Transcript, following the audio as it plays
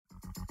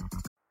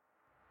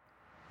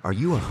Are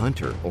you a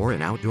hunter or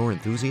an outdoor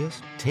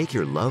enthusiast? Take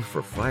your love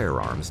for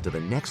firearms to the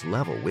next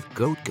level with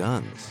Goat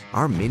Guns.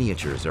 Our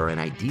miniatures are an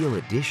ideal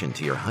addition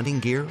to your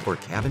hunting gear or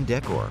cabin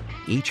decor.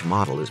 Each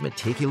model is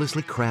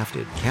meticulously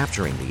crafted,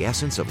 capturing the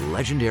essence of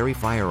legendary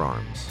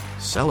firearms.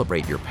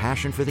 Celebrate your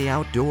passion for the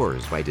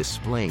outdoors by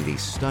displaying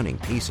these stunning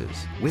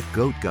pieces. With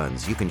Goat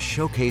Guns, you can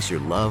showcase your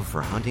love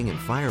for hunting and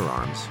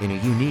firearms in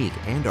a unique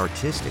and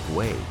artistic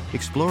way.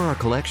 Explore our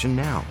collection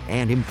now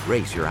and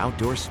embrace your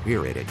outdoor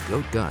spirit at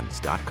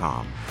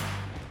goatguns.com.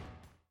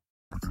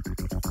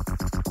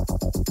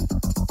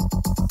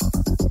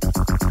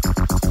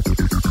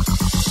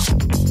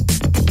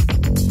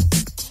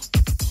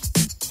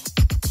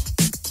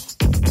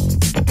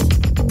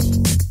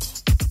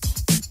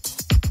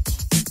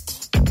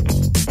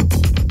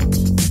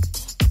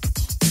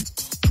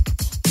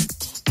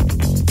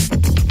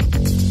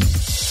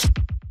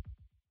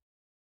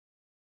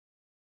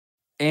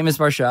 Amos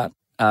Barshat,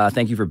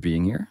 thank you for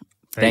being here.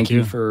 Thank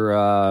you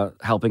for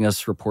helping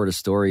us report a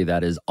story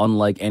that is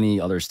unlike any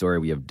other story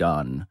we have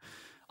done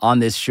on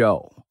this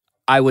show.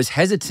 I was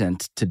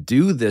hesitant to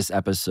do this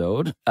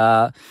episode,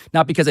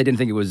 not because I didn't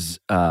think it was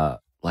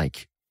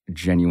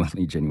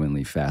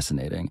genuinely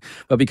fascinating,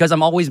 but because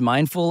I'm always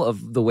mindful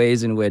of the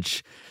ways in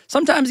which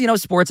sometimes,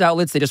 sports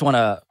outlets, they just want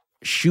to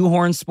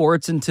shoehorn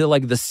sports into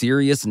the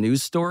serious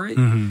news story.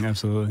 Mm-hmm,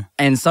 absolutely.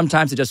 And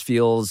sometimes it just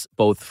feels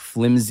both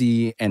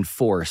flimsy and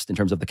forced in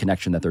terms of the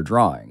connection that they're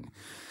drawing.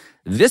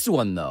 This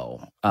one,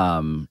 though,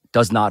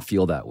 does not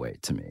feel that way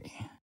to me.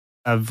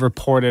 I've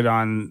reported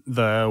on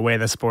the way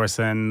that sports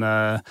and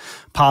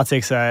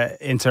politics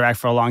interact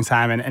for a long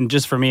time. And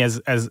just for me,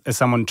 as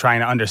someone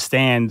trying to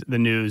understand the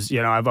news,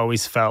 I've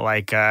always felt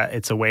like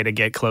it's a way to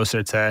get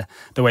closer to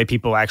the way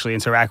people actually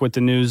interact with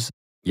the news.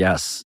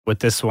 Yes. With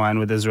this one,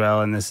 with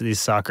Israel and these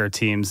soccer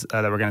teams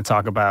that we're going to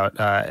talk about,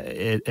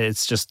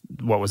 it's just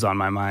what was on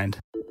my mind.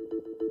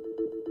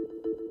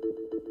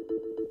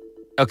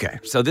 Okay,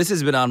 so this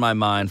has been on my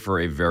mind for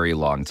a very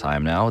long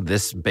time now,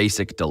 this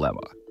basic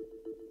dilemma.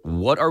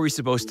 What are we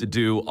supposed to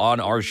do on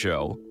our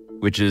show,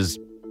 which is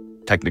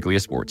technically a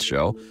sports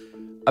show,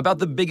 about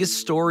the biggest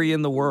story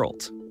in the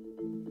world?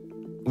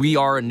 We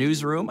are a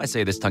newsroom, I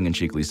say this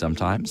tongue-in-cheekly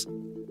sometimes,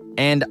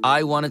 and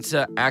I wanted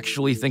to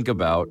actually think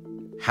about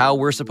how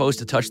we're supposed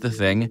to touch the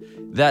thing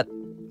that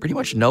pretty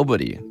much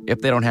nobody,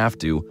 if they don't have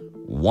to,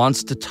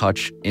 wants to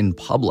touch in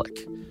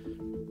public.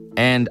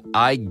 And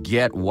I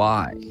get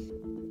why.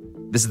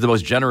 This is the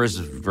most generous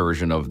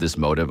version of this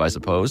motive, I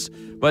suppose,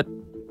 but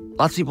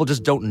lots of people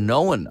just don't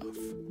know enough.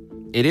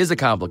 It is a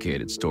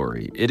complicated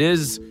story. It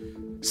is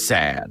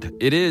sad.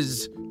 It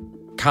is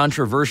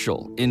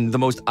controversial in the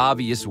most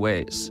obvious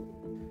ways.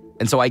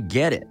 And so I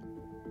get it.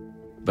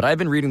 But I've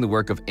been reading the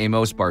work of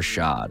Amos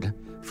Barshat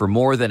for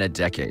more than a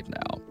decade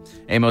now.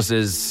 Amos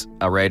is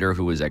a writer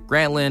who was at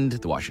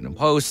Grantland, The Washington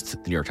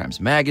Post, The New York Times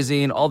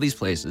Magazine, all these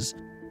places.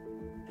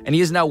 And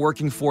he is now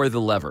working for The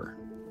Lever,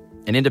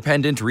 an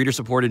independent,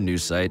 reader-supported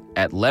news site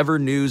at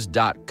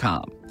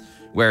levernews.com,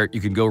 where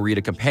you can go read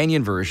a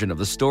companion version of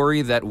the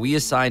story that we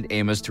assigned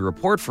Amos to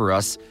report for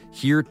us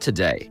here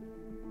today.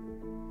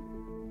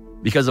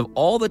 Because of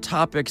all the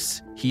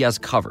topics he has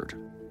covered,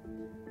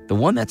 the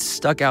one that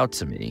stuck out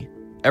to me,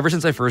 ever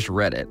since I first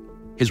read it,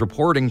 his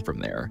reporting from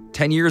there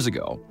 10 years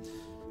ago,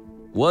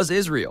 was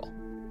Israel.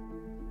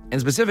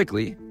 And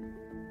specifically,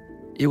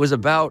 it was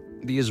about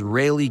the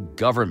Israeli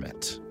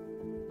government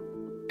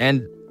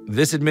and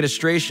this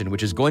administration,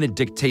 which is going to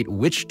dictate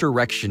which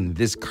direction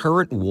this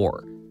current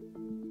war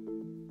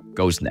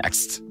goes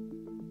next.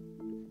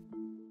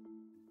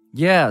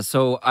 Yeah,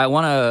 so I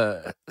want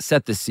to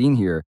set the scene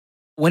here.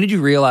 When did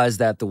you realize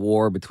that the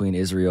war between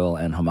Israel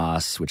and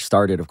Hamas, which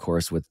started, of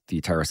course, with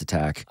the terrorist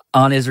attack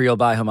on Israel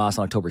by Hamas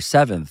on October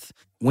 7th,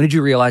 when did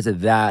you realize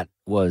that that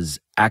was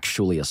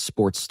actually a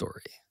sports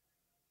story?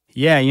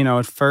 Yeah,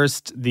 at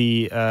first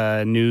the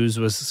news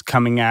was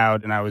coming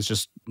out and I was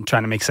just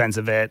trying to make sense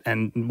of it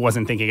and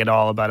wasn't thinking at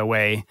all about a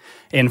way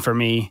in for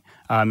me.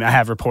 I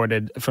have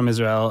reported from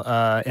Israel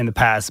in the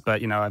past,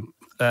 but,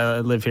 I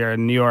live here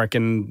in New York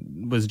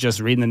and was just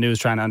reading the news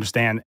trying to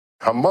understand.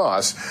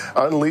 Hamas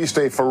unleashed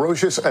a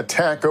ferocious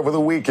attack over the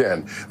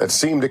weekend that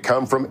seemed to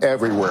come from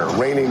everywhere,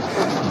 raining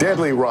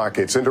deadly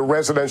rockets into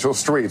residential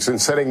streets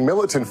and sending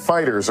militant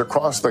fighters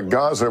across the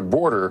Gaza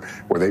border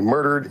where they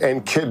murdered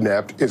and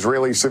kidnapped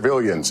Israeli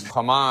civilians.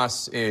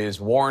 Hamas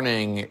is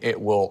warning it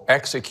will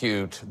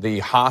execute the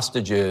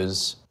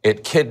hostages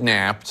it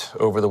kidnapped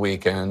over the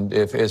weekend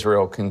if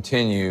Israel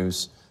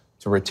continues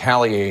to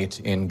retaliate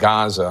in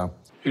Gaza.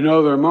 There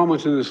are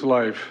moments in this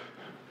life,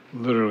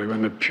 literally,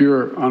 when the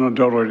pure,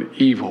 unadulterated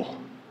evil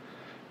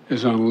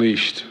is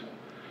unleashed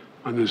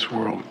on this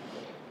world.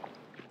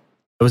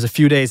 It was a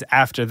few days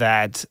after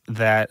that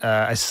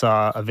I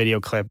saw a video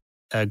clip.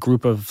 A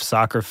group of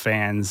soccer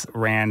fans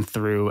ran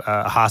through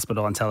a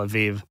hospital in Tel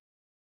Aviv,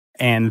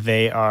 and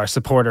they are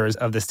supporters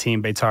of this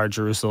team, Beitar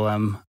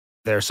Jerusalem.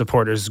 Their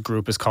supporters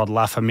group is called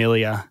La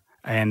Familia,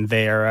 and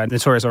they are a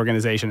notorious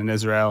organization in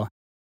Israel.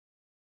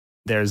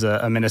 There's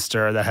a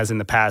minister that has in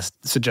the past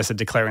suggested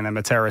declaring them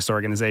a terrorist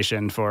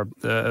organization for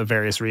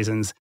various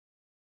reasons.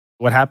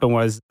 What happened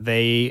was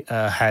they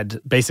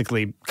had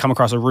basically come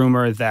across a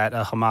rumor that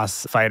a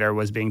Hamas fighter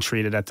was being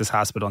treated at this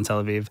hospital in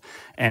Tel Aviv,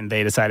 and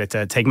they decided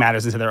to take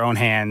matters into their own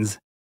hands.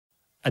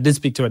 I did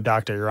speak to a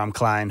doctor, Yoram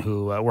Klein,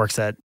 who works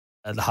at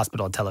the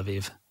hospital in Tel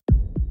Aviv.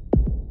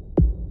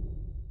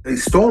 They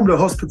stormed the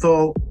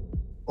hospital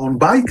on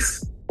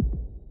bikes.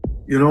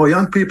 You know,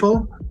 young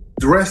people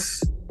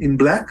dress in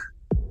black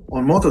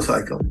on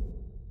motorcycle.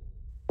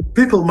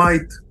 People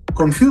might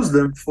confuse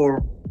them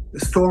for a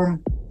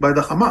storm by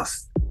the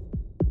Hamas.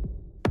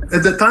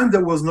 At the time,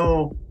 there was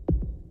no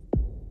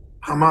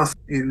Hamas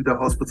in the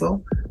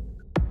hospital.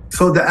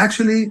 So they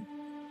actually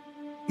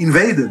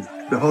invaded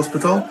the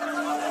hospital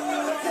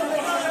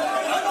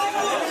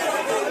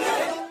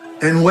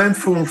and went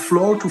from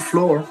floor to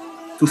floor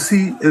to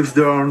see if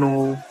there are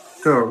no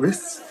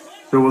terrorists.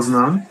 There was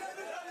none.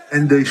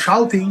 And the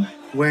shouting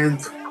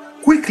went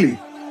quickly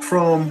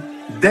from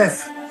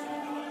death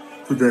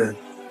to the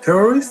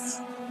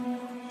terrorists,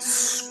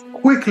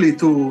 quickly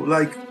to,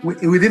 like,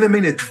 within a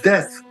minute,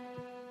 death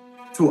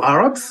to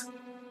Arabs,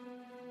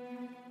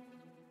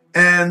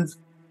 and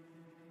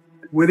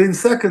within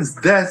seconds,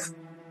 death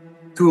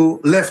to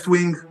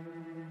left-wing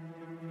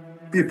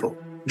people,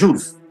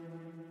 Jews.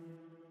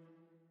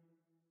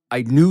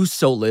 I knew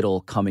so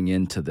little coming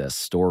into this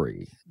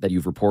story that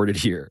you've reported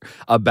here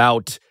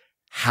about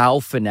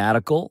how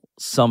fanatical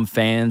some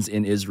fans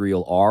in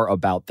Israel are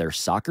about their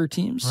soccer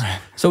teams. Right.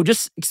 So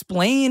just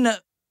explain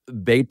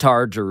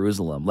Beitar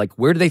Jerusalem. Like,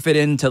 where do they fit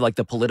into, like,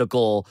 the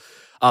political,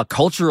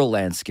 cultural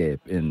landscape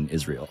in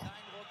Israel?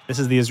 This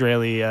is the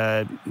Israeli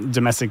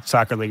domestic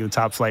soccer league, the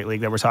top flight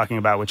league that we're talking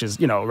about, which is,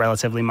 a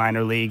relatively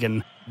minor league.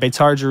 And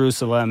Beitar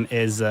Jerusalem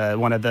is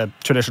one of the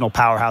traditional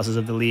powerhouses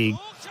of the league.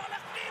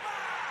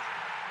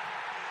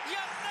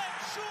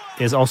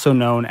 Is also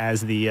known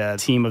as the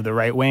team of the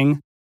right wing.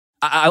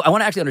 I want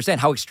to actually understand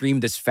how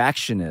extreme this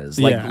faction is.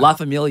 Like, La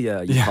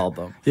Familia, you called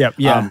them.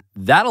 Yeah.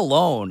 That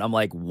alone, I'm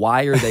like,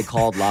 why are they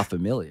called La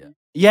Familia?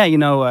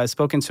 Yeah,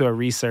 spoken to a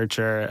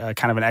researcher,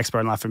 kind of an expert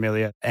in La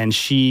Familia, and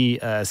she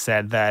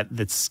said that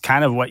that's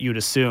kind of what you'd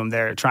assume.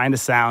 They're trying to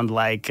sound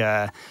like,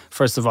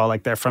 first of all,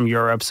 like they're from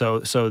Europe, so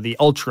the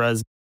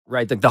ultras.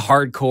 Right, like the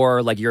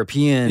hardcore, like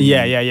European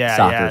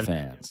soccer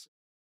fans.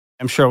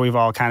 I'm sure we've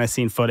all kind of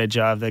seen footage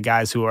of the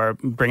guys who are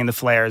bringing the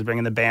flares,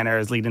 bringing the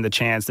banners, leading the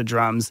chants, the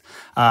drums,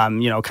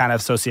 kind of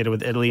associated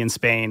with Italy and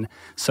Spain.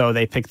 So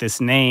they pick this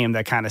name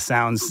that kind of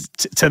sounds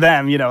to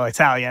them,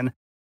 Italian.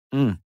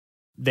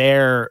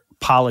 Their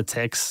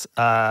politics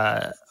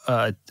are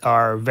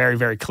very,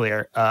 very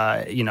clear.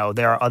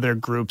 There are other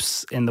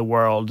groups in the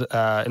world,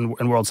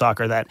 in world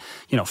soccer that,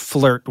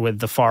 flirt with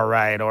the far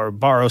right or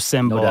borrow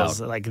symbols.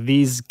 No doubt. Like,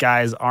 these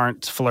guys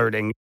aren't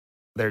flirting.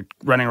 They're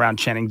running around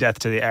chanting death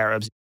to the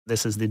Arabs.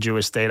 This is the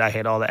Jewish state. I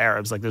hate all the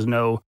Arabs. Like, there's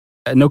no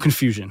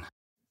confusion.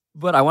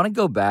 But I want to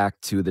go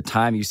back to the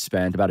time you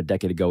spent about a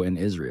decade ago in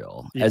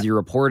Israel as you're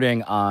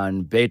reporting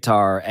on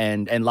Beitar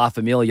and La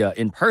Familia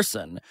in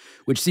person,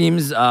 which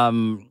seems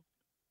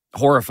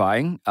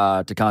horrifying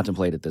to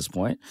contemplate at this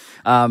point.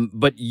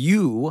 But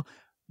you,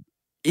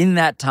 in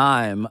that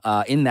time,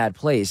 in that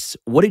place,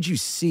 what did you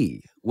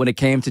see when it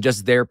came to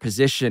just their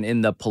position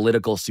in the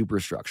political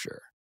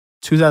superstructure?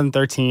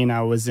 2013,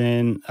 I was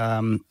in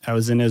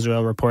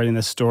Israel reporting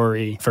this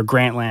story for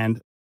Grantland.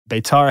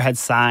 Beitar had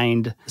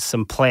signed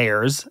some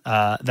players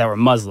that were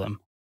Muslim.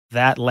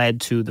 That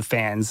led to the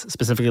fans,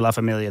 specifically La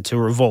Familia, to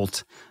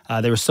revolt.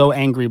 They were so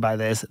angry by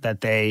this that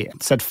they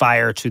set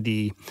fire to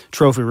the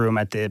trophy room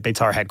at the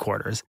Beitar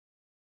headquarters.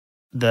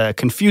 The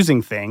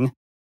confusing thing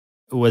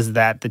was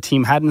that the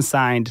team hadn't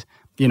signed,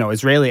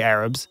 Israeli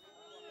Arabs.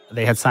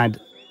 They had signed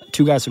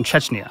 2 guys from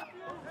Chechnya.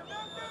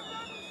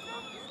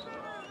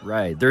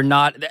 Right. They're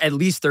not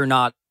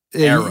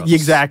Arabs.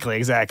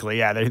 Exactly.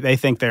 Yeah. They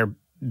think they're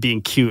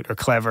being cute or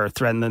clever,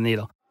 threading the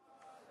needle.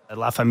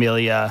 La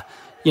Familia,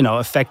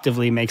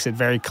 effectively makes it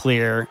very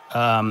clear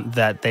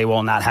that they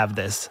will not have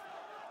this.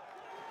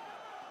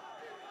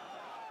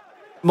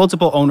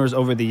 Multiple owners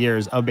over the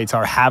years of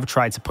Beitar have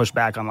tried to push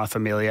back on La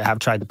Familia, have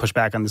tried to push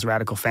back on this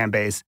radical fan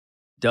base.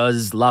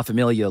 Does La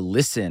Familia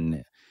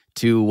listen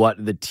to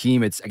what the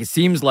team, it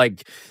seems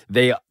like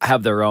they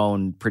have their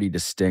own pretty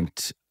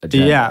distinct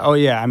agenda.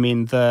 Yeah. I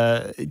mean,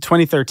 the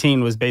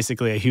 2013 was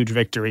basically a huge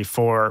victory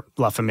for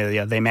La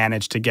Familia. They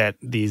managed to get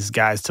these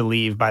guys to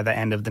leave by the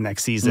end of the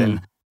next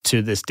season.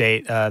 To this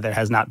date, there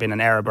has not been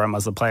an Arab or a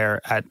Muslim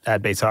player at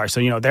Beitar.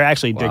 So, they're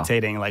actually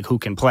dictating like who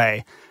can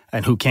play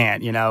and who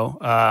can't,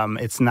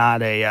 It's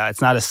not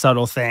a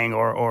subtle thing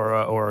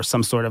or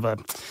some sort of a,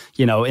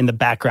 in the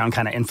background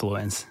kind of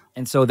influence.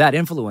 And so that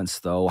influence,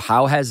 though,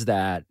 how has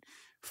that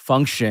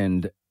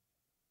functioned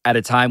at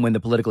a time when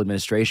the political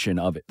administration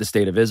of the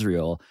state of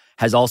Israel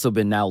has also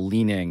been now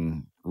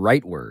leaning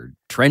rightward,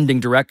 trending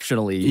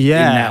directionally in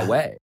that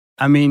way?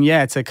 I mean,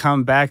 to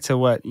come back to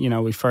what,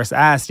 we first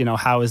asked,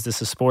 how is this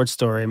a sports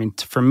story? I mean,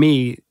 for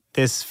me,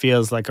 this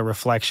feels like a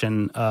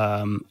reflection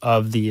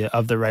of the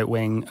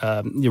right-wing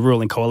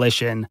ruling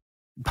coalition.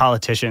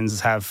 Politicians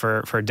have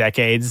for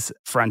decades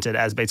fronted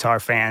as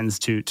Beitar fans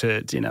to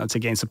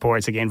gain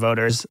support, to gain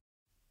voters.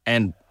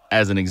 And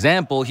As an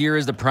example, here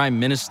is the Prime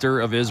Minister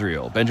of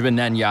Israel, Benjamin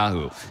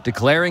Netanyahu,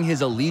 declaring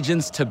his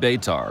allegiance to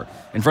Beitar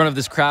in front of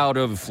this crowd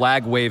of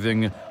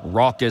flag-waving,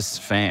 raucous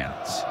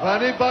fans.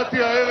 ואני באתי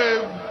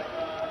הערב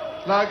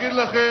להגיד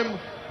לכם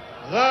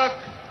רק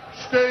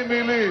שתי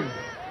מילים.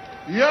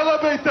 יאללה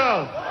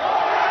בית"ר!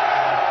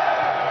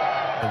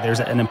 There's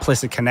an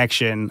implicit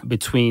connection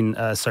between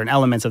certain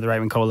elements of the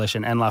right-wing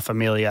coalition and La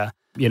Familia.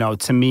 You know,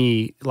 to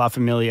me, La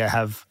Familia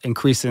have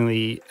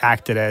increasingly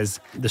acted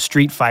as the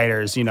street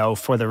fighters, you know,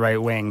 for the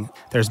right wing.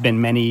 There's been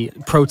many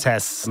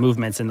protests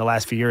movements in the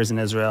last few years in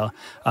Israel.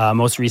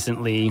 Most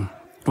recently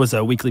was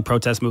a weekly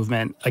protest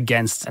movement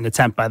against an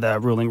attempt by the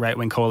ruling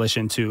right-wing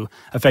coalition to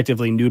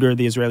effectively neuter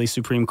the Israeli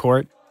Supreme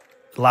Court.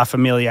 La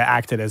Familia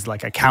acted as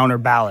like a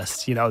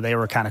counter-ballast. You know, they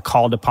were kind of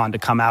called upon to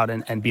come out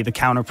and be the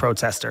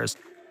counter-protesters.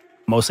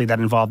 Mostly that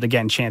involved,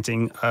 again,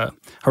 chanting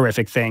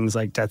horrific things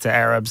like death to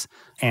Arabs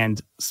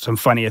and some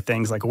funnier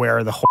things like where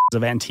are the whores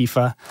of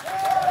Antifa?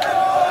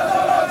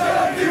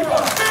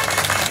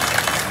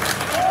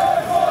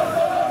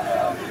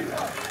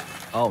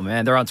 Oh,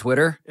 man, they're on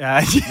Twitter?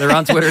 They're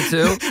on Twitter,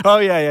 too? Oh,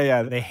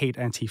 yeah. They hate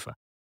Antifa.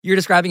 You're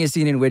describing a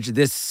scene in which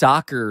this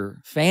soccer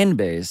fan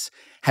base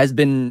has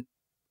been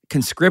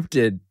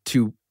conscripted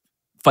to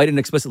fight an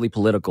explicitly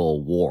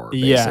political war,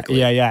 basically.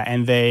 Yeah.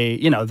 And they,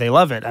 you know, they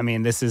love it. I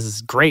mean, this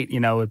is great. You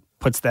know, it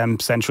puts them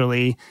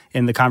centrally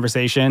in the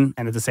conversation.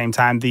 And at the same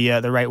time, the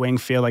right wing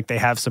feel like they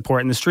have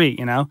support in the street,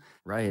 you know?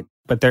 Right.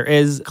 But there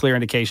is clear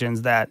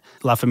indications that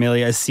La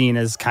Familia is seen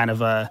as kind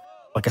of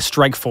like a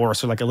strike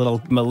force or like a little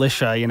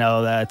militia, you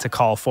know, to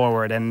call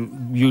forward.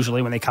 And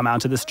usually when they come out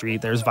to the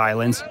street, there's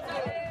violence.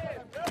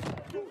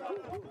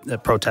 The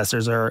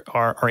protesters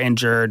are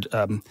injured.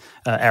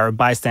 Arab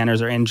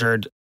bystanders are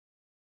injured.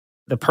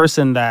 The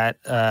person that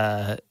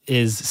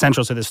is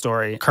central to this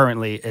story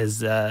currently is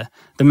the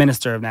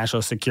Minister of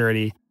National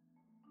Security,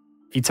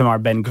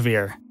 Itamar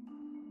Ben-Gvir.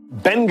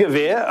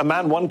 Ben-Gvir, a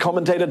man one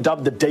commentator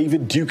dubbed the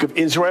David Duke of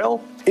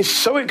Israel, is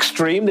so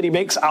extreme that he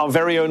makes our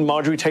very own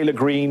Marjorie Taylor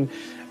Greene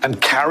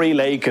and Carrie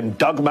Lake and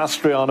Doug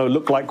Mastriano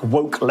look like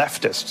woke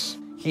leftists.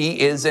 He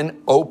is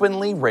an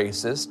openly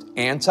racist,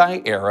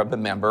 anti-Arab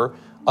member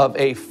of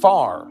a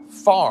far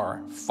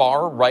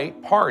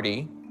right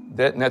party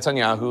that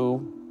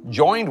Netanyahu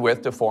joined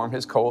with to form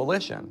his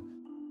coalition.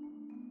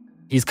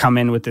 He's come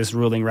in with this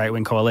ruling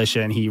right-wing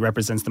coalition. He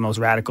represents the most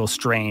radical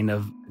strain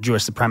of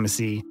Jewish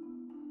supremacy.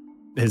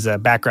 His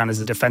background is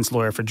a defense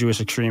lawyer for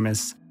Jewish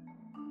extremists.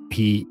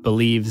 He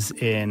believes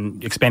in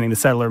expanding the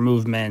settler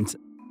movement.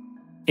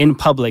 In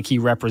public, he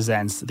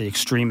represents the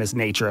extremist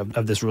nature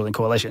of this ruling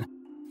coalition.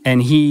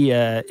 And he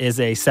is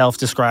a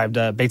self-described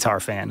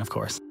Beitar fan, of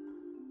course.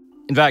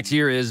 In fact,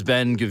 here is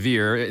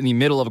Ben-Gvir in the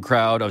middle of a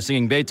crowd of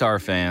singing Beitar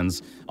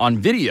fans on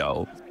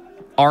video,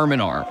 arm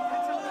in arm.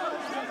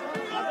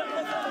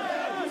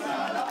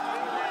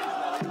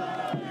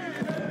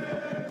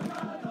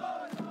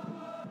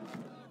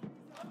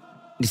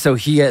 So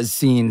he has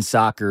seen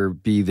soccer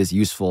be this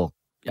useful,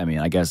 I mean,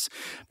 I guess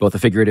both a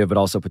figurative but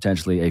also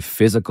potentially a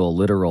physical,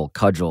 literal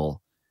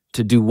cudgel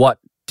to do what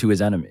to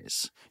his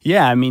enemies?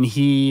 Yeah, I mean,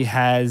 he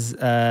has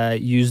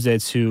used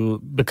it to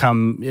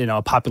become, you know,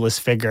 a populist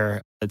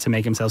figure, to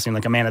make himself seem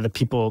like a man of the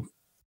people.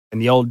 In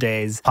the old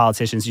days,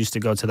 politicians used to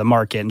go to the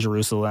market in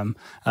Jerusalem,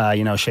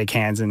 you know, shake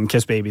hands and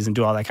kiss babies and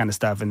do all that kind of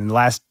stuff. And in the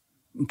last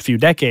few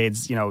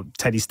decades, you know,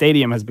 Teddy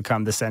Stadium has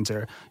become the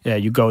center.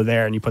 You go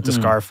there and you put the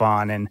scarf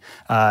on, and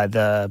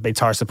the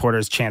Beitar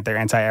supporters chant their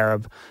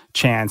anti-Arab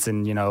chants,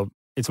 and, you know,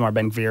 Itamar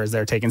Ben-Gvir is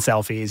there taking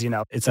selfies. You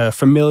know, it's a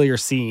familiar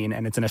scene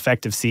and it's an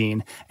effective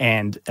scene,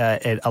 and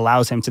it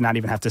allows him to not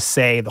even have to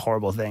say the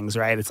horrible things,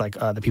 right? It's like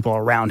the people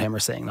around him are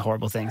saying the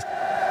horrible things.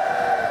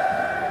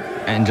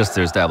 And just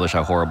to establish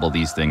how horrible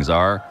these things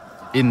are,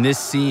 in this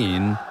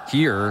scene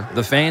here,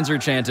 the fans are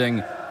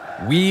chanting,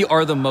 "We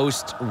are the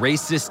most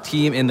racist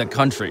team in the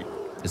country."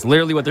 It's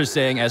literally what they're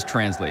saying as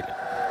translated.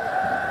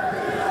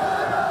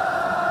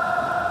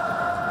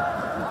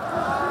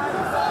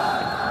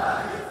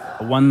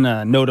 One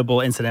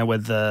notable incident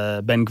with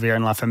Ben-Gvir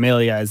and La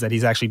Familia is that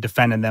he's actually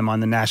defended them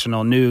on the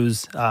national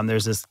news.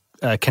 There's this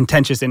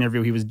contentious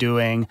interview he was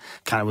doing,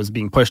 kind of was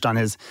being pushed on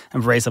his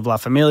embrace of La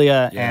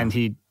Familia, and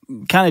he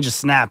kind of just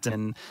snapped.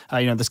 And,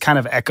 you know, there's kind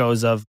of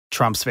echoes of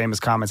Trump's famous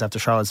comments after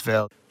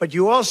Charlottesville. But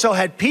you also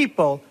had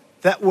people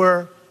that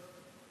were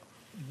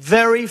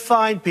very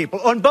fine people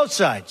on both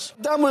sides.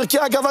 And,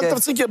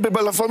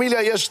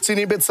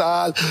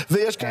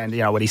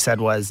 you know, what he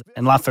said was,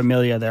 in La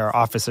Familia, there are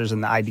officers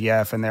in the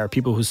IDF, and there are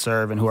people who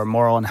serve and who are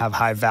moral and have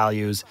high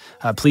values.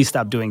 Please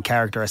stop doing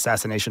character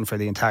assassination for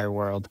the entire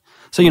world.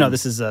 So, you know,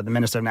 this is the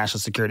Minister of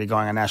National Security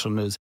going on national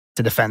news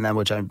to defend them,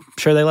 which I'm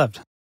sure they loved.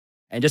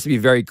 And just to be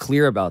very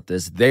clear about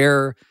this,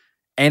 their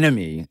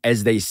enemy,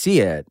 as they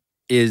see it,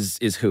 is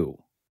who?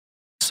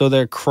 So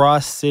their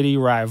cross-city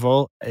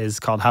rival is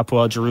called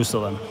Hapoel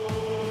Jerusalem.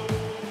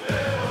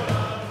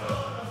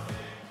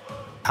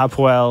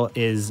 Hapoel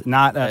is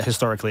not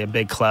historically a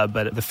big club,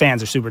 but the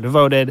fans are super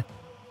devoted,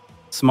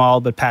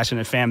 small but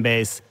passionate fan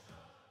base.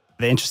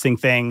 The interesting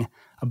thing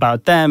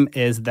about them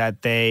is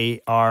that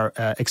they are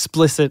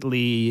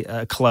explicitly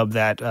a club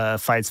that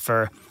fights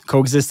for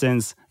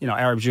coexistence,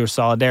 Arab-Jewish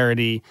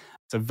solidarity.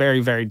 It's a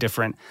very, very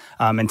different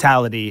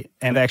mentality,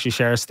 and they actually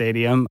share a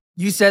stadium.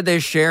 You said they're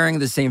sharing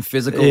the same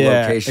physical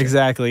location.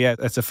 Exactly. Yeah,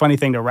 it's a funny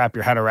thing to wrap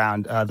your head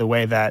around, the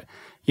way that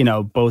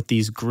both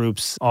these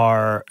groups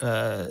are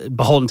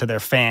beholden to their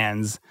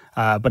fans,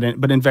 but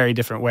in very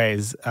different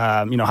ways.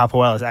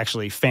 Hapoel is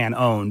actually fan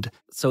owned.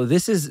 So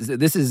this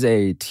is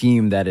a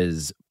team that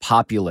is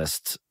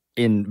populist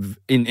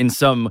in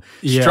some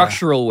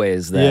structural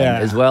ways,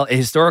 then as well,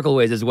 historical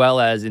ways, as well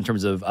as in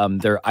terms of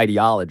their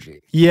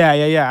ideology. Yeah,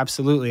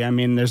 absolutely. I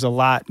mean, there's a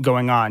lot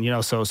going on,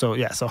 So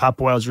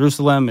Hapoel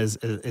Jerusalem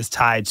is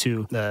tied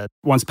to the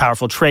once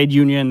powerful trade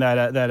union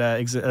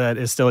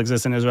that still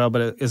exists in Israel,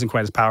 but it isn't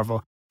quite as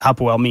powerful.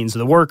 Hapoel means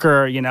the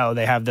worker.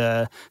 They have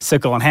the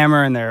sickle and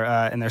hammer in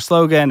their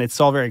slogan. It's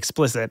all very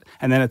explicit.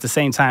 And then at the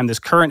same time, this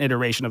current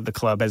iteration of the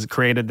club has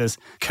created this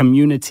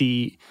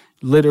community,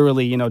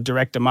 literally,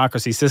 direct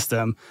democracy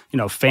system.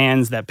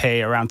 Fans that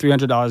pay around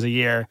 $300 a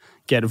year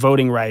get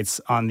voting rights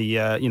on the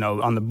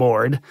on the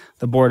board.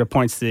 The board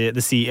appoints the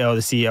CEO.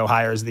 The CEO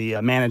hires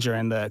the manager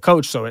and the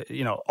coach. So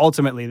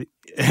ultimately,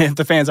 if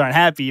the fans aren't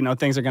happy,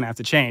 things are going to have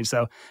to change.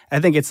 So I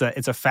think it's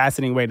a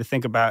fascinating way to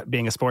think about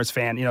being a sports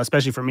fan.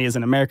 Especially for me as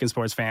an American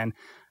sports fan.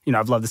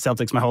 I've loved the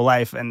Celtics my whole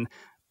life, and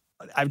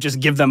I just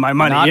give them my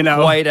money. Not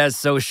quite as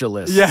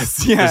socialist. Yes,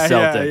 the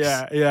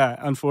Celtics. Yeah.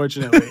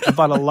 Unfortunately, I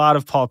bought a lot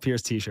of Paul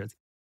Pierce T-shirts.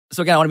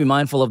 So again, I want to be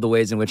mindful of the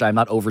ways in which I'm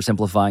not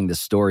oversimplifying this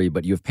story,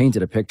 but you've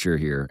painted a picture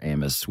here,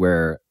 Amos,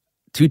 where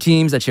two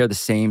teams that share the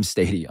same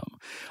stadium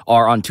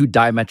are on two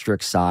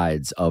diametric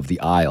sides of the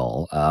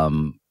aisle,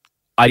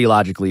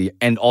 ideologically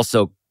and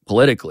also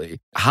politically.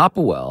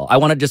 Hapoel, I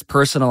want to just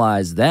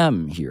personalize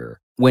them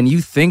here. When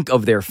you think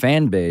of their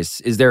fan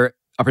base, is there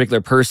a particular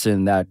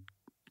person that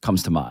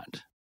comes to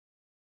mind?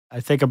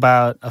 I think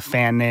about a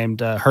fan named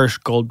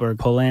Hersh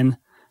Goldberg-Pulin.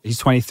 He's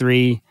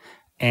 23.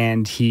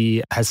 And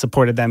he has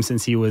supported them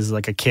since he was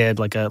like a kid,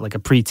 like a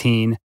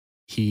preteen.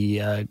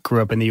 He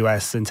grew up in the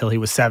U.S. until he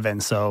was 7,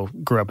 so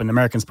grew up in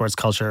American sports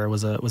culture.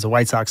 Was a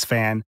White Sox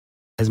fan.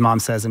 His mom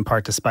says, in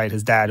part, despite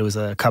his dad, who was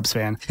a Cubs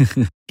fan.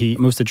 He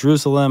moves to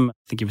Jerusalem. I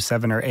think he was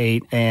 7 or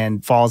 8,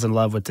 and falls in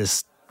love with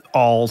this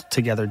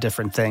altogether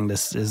different thing.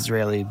 This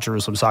Israeli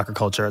Jerusalem soccer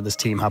culture. This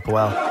team,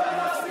 Hapoel.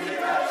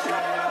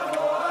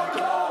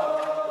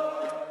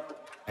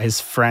 His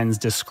friends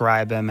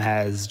describe him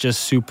as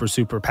just super,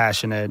 super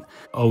passionate,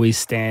 always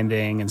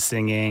standing and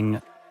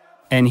singing.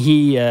 And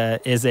he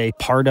is a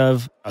part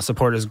of a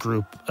supporters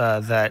group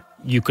that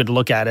you could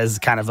look at as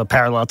kind of a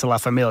parallel to La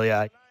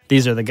Familia.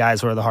 These are the guys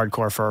who are the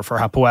hardcore for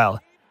Hapoel.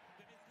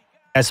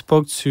 I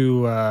spoke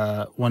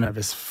to one of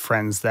his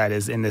friends that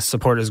is in this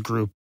supporters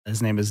group.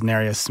 His name is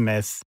Neria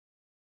Smith.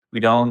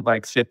 We don't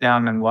sit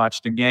down and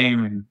watch the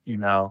game and,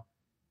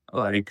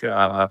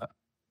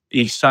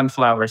 eat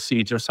sunflower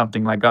seeds or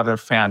something like other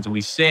fans.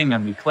 We sing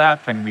and we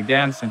clap and we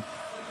dance and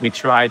we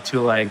try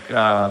to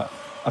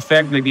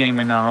affect the game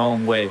in our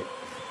own way.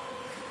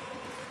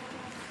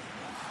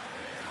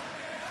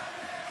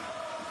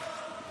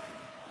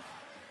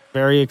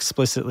 Very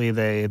explicitly,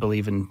 they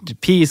believe in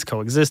peace,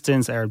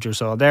 coexistence, Arab-Jewish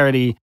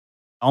solidarity,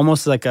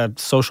 almost like a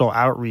social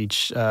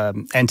outreach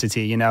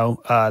entity,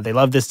 They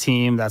love this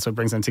team. That's what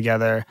brings them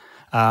together.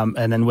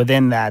 And then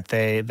within that,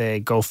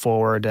 they go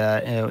forward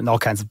in all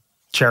kinds of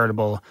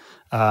charitable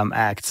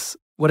acts.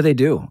 What do they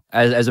do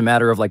as a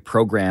matter of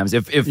programs?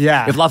 If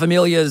La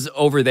Familia's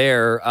over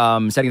there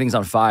setting things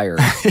on fire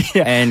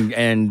and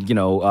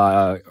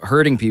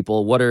hurting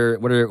people, what are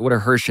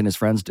Hersh and his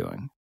friends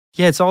doing?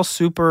 Yeah, it's all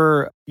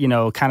super,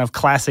 kind of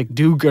classic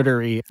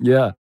do-goodery.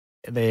 Yeah.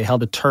 They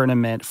held a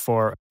tournament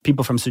for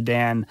people from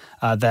Sudan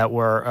that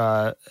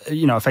were,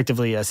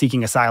 effectively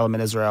seeking asylum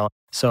in Israel.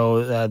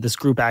 So this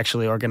group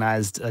actually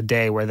organized a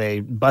day where they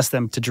bused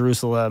them to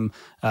Jerusalem,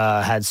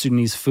 had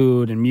Sudanese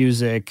food and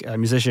music,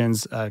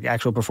 musicians,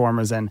 actual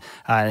performers, and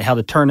held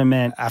a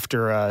tournament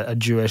after a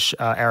Jewish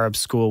Arab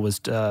school was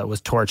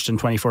torched in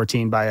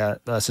 2014 by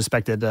a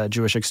suspected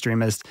Jewish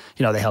extremist.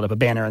 They held up a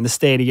banner in the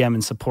stadium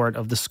in support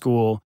of the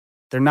school.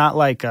 They're not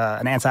like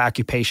an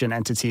anti-occupation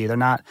entity. They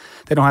don't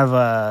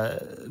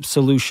have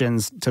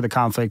solutions to the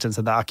conflict and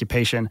to the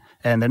occupation,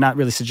 and they're not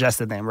really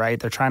suggested them, right?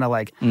 They're trying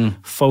to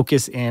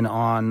focus in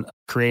on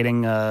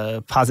creating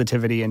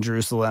positivity in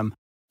Jerusalem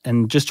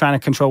and just trying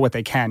to control what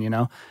they can,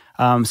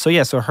 So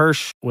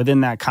Hersh, within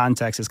that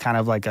context, is kind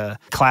of like a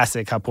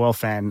classic Hapoel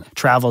fan,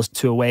 travels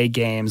to away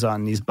games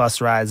on these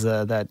bus rides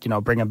that,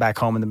 bring him back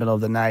home in the middle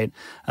of the night.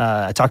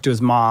 I talked to his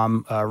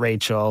mom,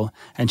 Rachel,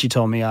 and she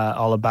told me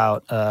all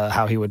about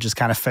how he would just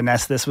kind of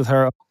finesse this with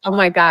her. Oh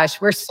my gosh,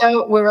 we were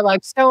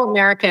so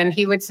American.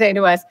 He would say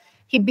to us,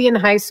 he'd be in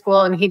high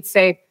school and he'd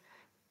say,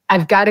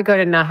 I've got to go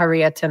to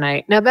Nahariya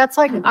tonight. Now that's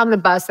on the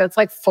bus, that's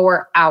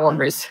 4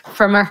 hours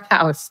from our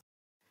house.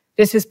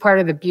 This is part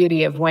of the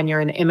beauty of when you're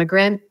an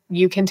immigrant.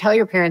 You can tell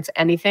your parents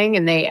anything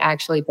and they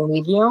actually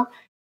believe you.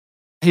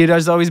 He'd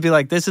always be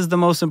like, this is the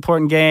most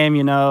important game,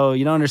 you know,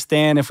 you don't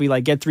understand if we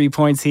like get 3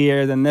 points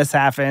here, then this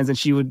happens. And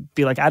she would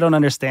be like, I don't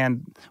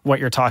understand what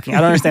you're talking.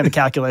 I don't understand the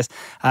calculus.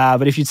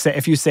 But if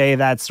you say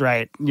that's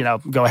right, you know,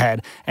 go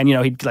ahead. And, you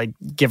know, he'd like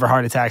give her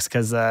heart attacks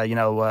because,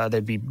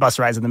 there'd be bus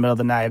rides in the middle of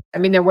the night. I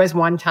mean, there was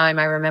one time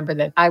I remember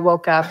that I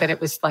woke up and it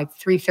was like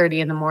 3:30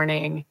 in the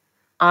morning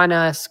on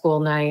a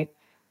school night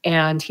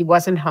and he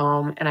wasn't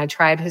home. And I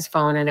tried his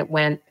phone and it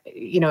went,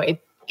 you know,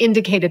 it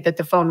indicated that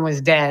the phone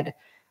was dead.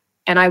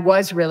 And I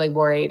was really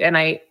worried. And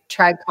I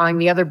tried calling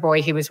the other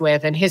boy he was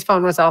with, and his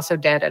phone was also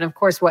dead. And of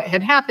course, what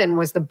had happened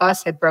was the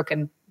bus had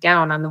broken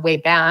down on the way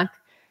back,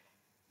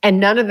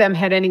 and none of them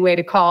had any way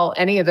to call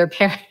any of their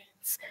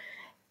parents.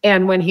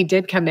 And when he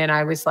did come in,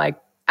 I was like,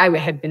 I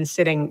had been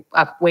sitting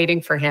up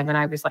waiting for him, and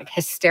I was like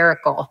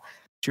hysterical.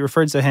 She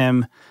referred to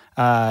him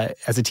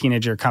as a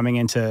teenager coming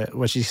into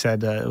what she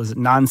said was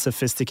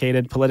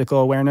non-sophisticated political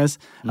awareness,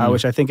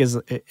 which I think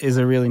is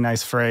a really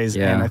nice phrase.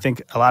 Yeah. And I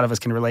think a lot of us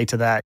can relate to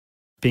that.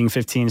 Being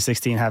 15,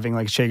 16, having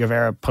like Che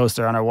Guevara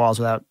poster on our walls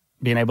without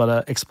being able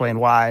to explain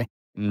why.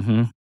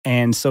 Mm-hmm.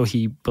 And so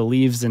he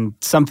believes in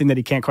something that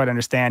he can't quite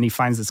understand. He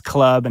finds this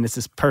club, and it's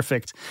this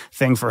perfect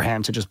thing for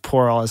him to just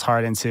pour all his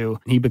heart into.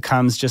 He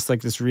becomes just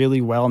like this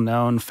really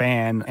well-known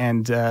fan.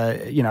 And,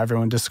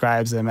 everyone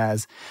describes him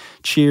as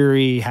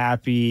cheery,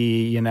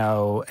 happy, and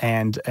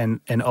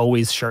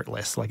always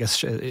shirtless. Loves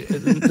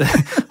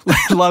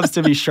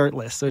to be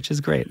shirtless, which is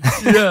great.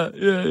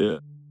 Yeah.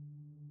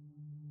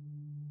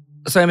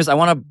 So, Amos, I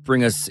want to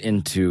bring us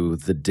into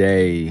the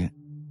day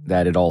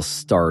that it all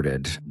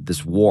started,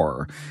 this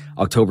war,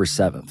 October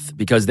 7th,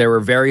 because there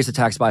were various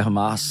attacks by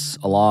Hamas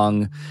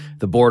along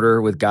the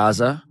border with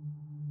Gaza.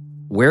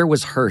 Where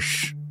was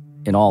Hersh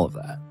in all of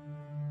that?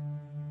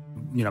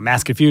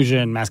 Mass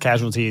confusion, mass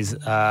casualties,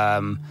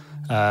 and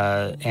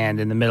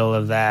in the middle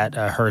of that,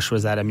 Hersh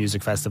was at a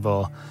music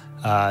festival,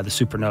 the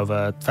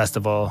Supernova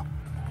Festival.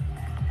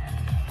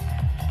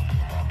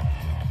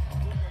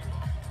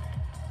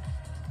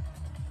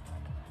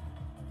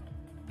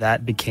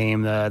 That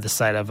became the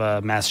site of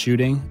a mass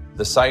shooting.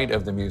 The site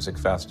of the music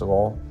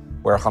festival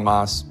where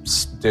Hamas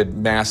did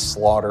mass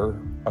slaughter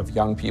of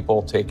young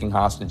people, taking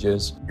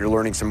hostages. You're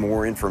learning some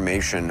more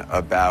information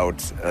about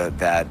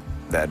that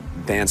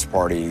dance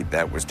party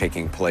that was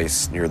taking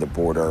place near the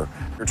border.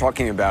 You're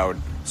talking about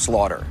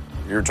slaughter.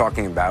 You're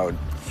talking about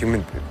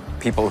human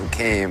people who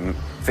came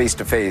face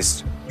to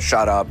face,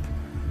 shot up,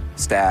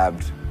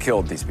 stabbed,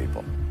 killed these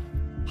people.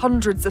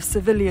 Hundreds of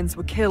civilians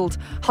were killed,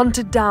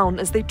 hunted down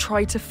as they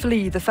tried to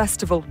flee the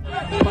festival.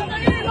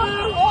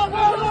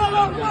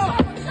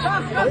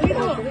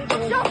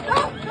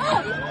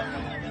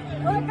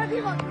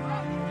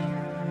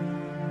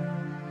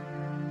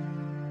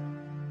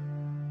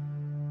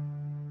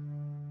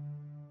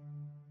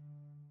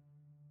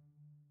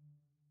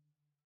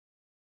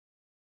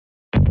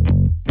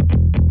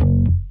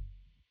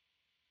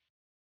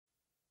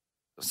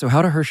 So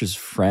how do Hersh's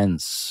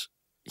friends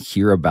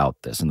hear about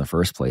this in the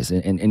first place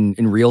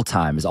in real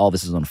time as all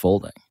this is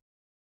unfolding?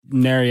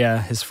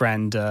 Neria, his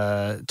friend,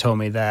 told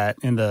me that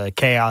in the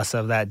chaos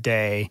of that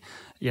day,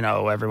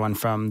 everyone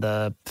from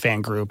the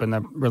fan group and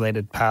the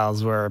related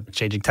pals were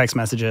exchanging text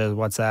messages,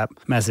 WhatsApp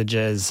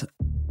messages.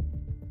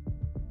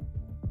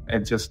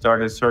 It just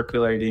started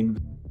circulating.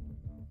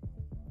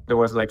 There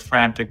was like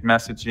frantic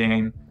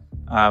messaging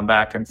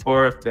back and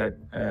forth that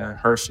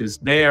Hersh is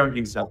there.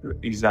 He's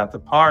at the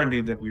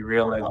party. That we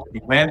realized he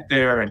went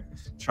there and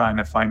trying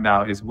to find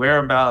out his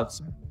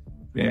whereabouts.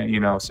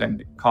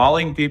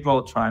 Calling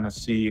people, trying to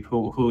see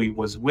who he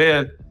was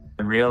with,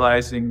 and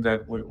realizing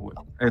that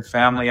his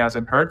family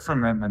hasn't heard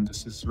from him, and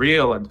this is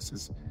real and this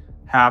is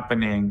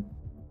happening.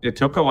 It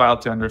took a while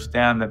to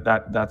understand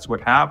that's what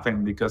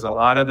happened, because a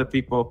lot of the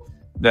people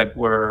that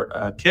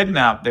were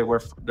kidnapped,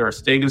 their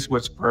status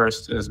was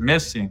first as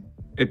missing.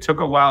 It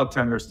took a while to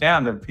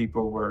understand that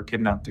people were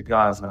kidnapped to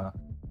Gaza.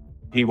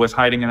 He was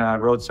hiding in a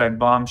roadside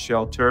bomb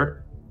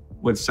shelter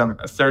with some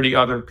 30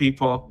 other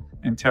people,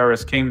 and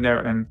terrorists came there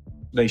and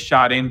they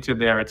shot into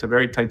there. It's a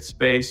very tight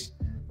space,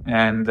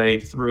 and they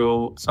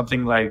threw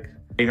something like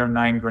 8 or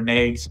 9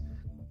 grenades.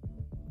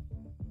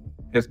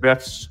 His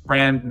best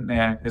friend,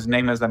 his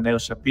name is Anel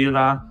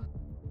Shapira.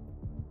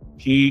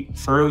 He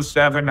threw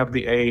 7 of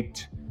the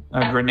 8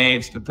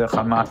 grenades that the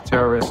Hamas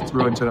terrorists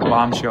threw into the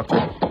bomb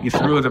shelter. He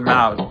threw them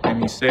out, and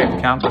he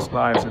saved countless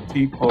lives of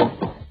people.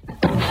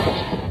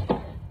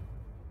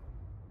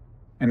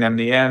 And in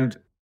the end,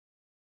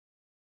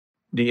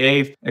 the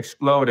 8th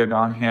exploded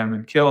on him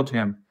and killed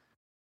him.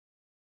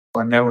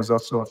 Anel was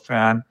also a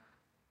fan,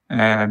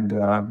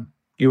 and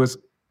he was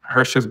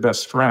Hersh's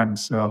best friend,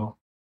 so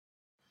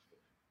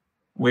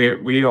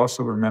we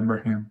also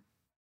remember him.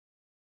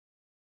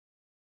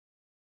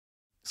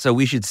 So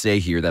we should say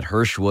here that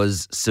Hersh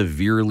was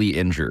severely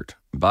injured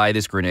by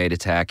this grenade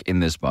attack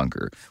in this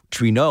bunker,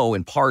 which we know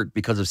in part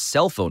because of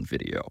cell phone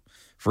video,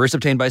 first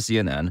obtained by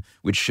CNN,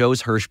 which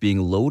shows Hersh being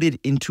loaded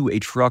into a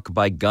truck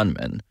by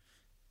gunmen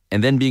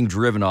and then being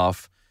driven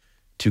off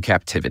to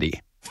captivity.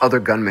 Other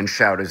gunmen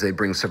shout as they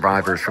bring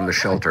survivors from the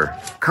shelter.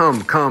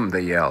 Come, come,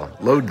 they yell.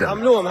 Load them.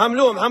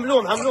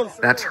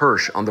 That's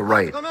Hersh on the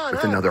right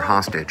with another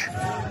hostage.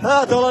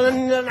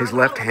 His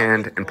left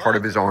hand and part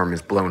of his arm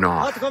is blown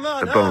off.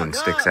 The bone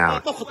sticks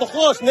out.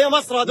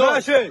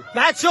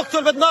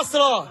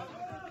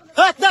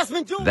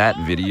 That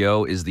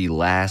video is the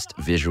last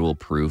visual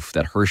proof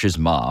that Hersh's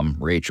mom,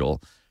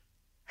 Rachel,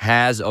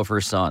 has of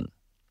her son.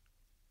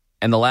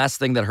 And the last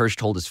thing that Hersh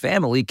told his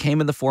family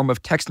came in the form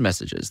of text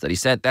messages that he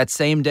sent that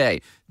same day,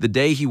 the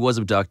day he was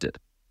abducted.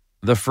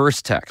 The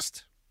first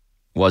text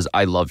was,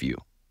 "I love you."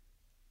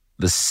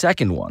 The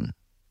second one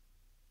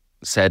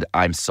said,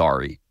 "I'm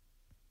sorry."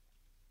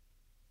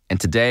 And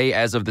today,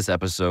 as of this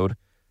episode,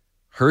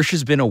 Hersh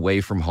has been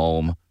away from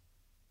home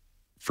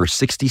for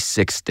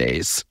 66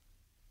 days.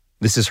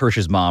 This is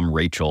Hersh's mom,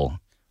 Rachel,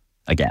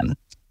 again.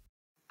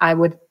 I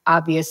would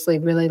obviously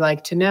really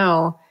like to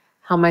know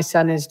how my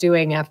son is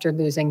doing after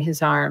losing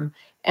his arm.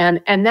 And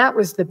that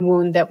was the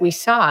wound that we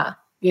saw.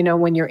 You know,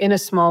 when you're in a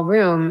small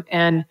room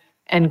and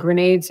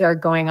grenades are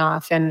going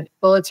off and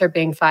bullets are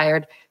being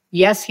fired.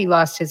 Yes, he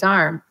lost his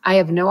arm. I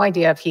have no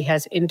idea if he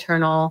has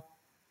internal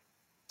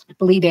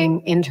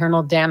bleeding,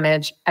 internal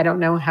damage. I don't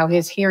know how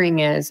his hearing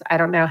is. I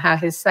don't know how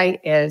his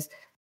sight is.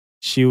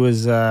 She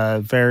was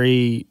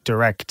very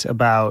direct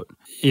about,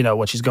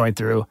 what she's going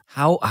through.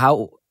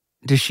 How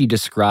does she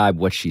describe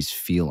what she's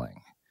feeling?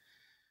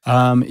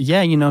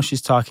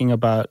 She's talking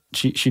about,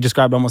 she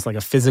described almost like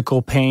a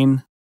physical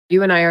pain.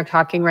 You and I are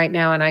talking right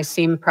now, and I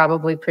seem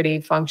probably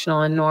pretty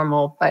functional and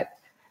normal, but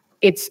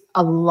it's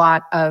a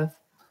lot of,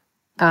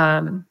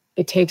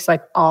 it takes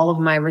like all of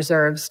my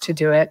reserves to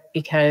do it,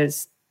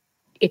 because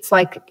it's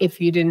like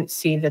if you didn't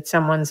see that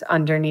someone's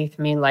underneath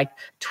me, like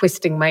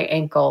twisting my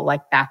ankle,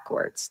 like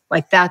backwards.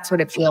 Like that's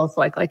what it feels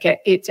like. Like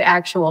it's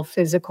actual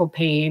physical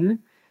pain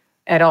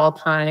at all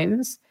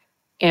times,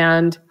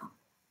 and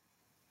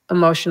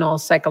emotional,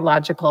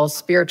 psychological,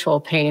 spiritual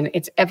pain.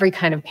 It's every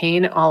kind of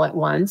pain all at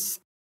once.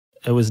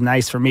 It was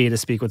nice for me to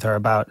speak with her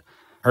about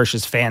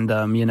Hersh's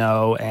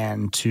fandom,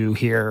 and to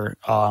hear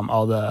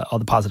all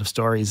the positive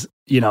stories,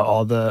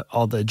 all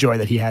the joy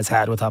that he has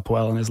had with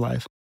Hapoel in his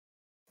life.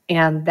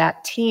 And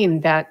that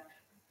team, that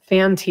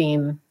fan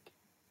team,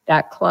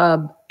 that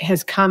club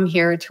has come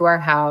here to our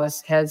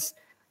house, has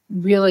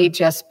really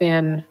just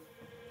been,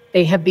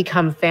 they have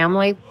become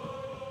family.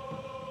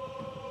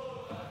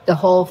 The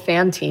whole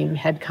fan team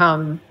had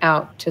come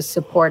out to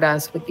support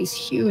us with these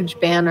huge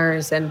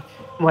banners. And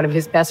one of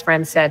his best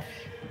friends said,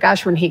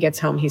 gosh, when he gets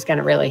home, he's going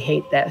to really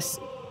hate this.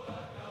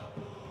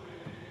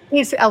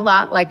 He's a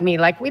lot like me.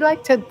 Like, we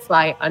like to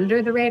fly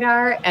under the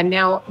radar. And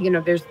now,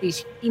 there's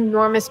these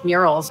enormous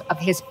murals of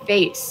his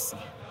face,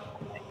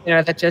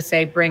 that just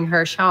say, bring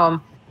Hersh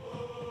home.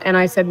 And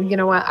I said, you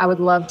know what? I would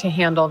love to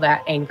handle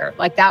that anger.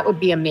 Like, that would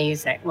be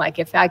amazing. Like,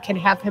 if I could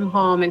have him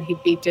home and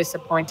he'd be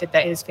disappointed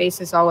that his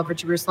face is all over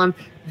Jerusalem,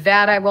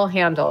 that I will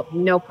handle.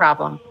 No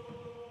problem.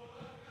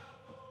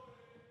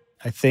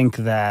 I think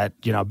that,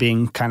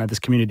 being kind of this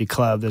community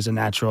club, there's a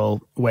natural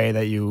way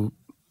that you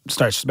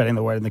start spreading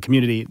the word in the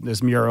community.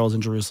 There's murals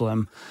in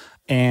Jerusalem.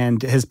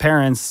 And his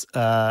parents,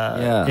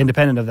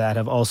 independent of that,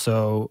 have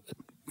also,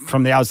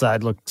 from the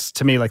outside, looked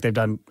to me like they've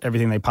done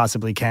everything they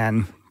possibly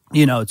can,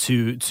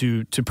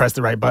 to press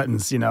the right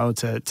buttons,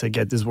 to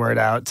get this word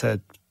out,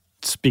 to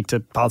speak to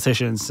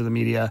politicians, to the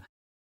media.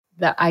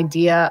 The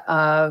idea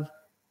of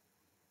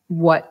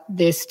what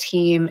this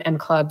team and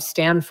club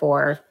stand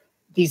for,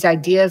 these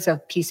ideas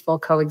of peaceful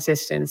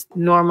coexistence,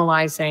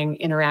 normalizing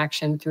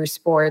interaction through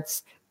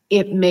sports,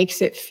 it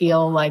makes it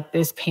feel like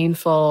this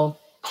painful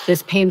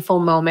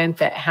moment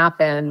that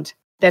happened,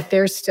 that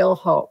there's still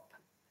hope.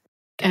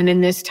 And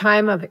in this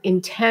time of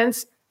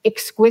intense,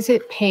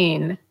 exquisite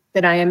pain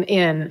that I am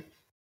in,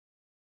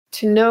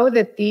 to know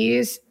that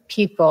these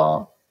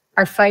people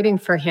are fighting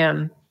for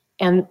him,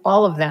 and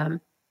all of them,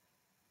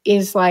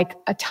 is like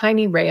a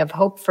tiny ray of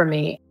hope for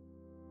me.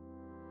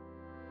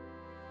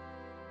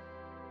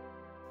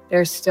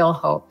 There's still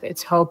hope.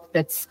 It's hope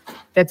that's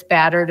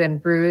battered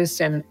and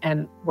bruised,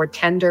 and we're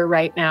tender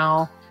right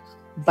now.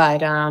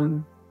 But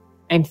I'm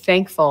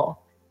thankful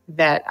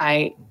that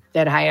I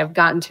have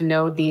gotten to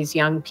know these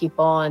young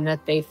people, and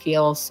that they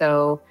feel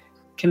so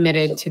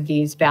committed to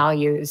these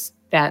values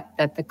that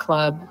the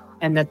club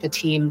and that the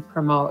team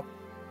promote.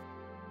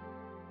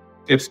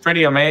 It's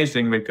pretty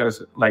amazing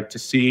because, like, to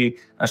see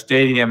a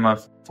stadium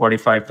of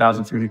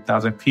 45,000,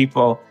 50,000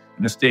 people,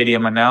 and the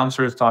stadium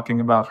announcers talking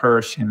about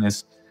Hersh and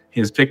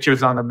his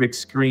pictures on the big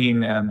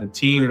screen, and the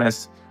team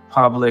has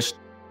published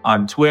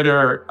on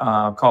Twitter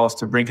calls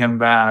to bring him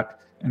back,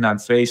 and on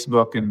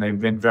Facebook, and they've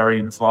been very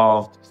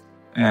involved.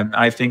 And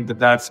I think that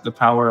that's the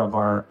power of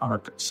our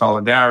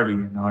solidarity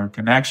and our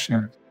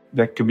connection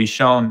that could be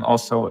shown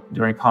also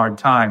during hard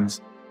times.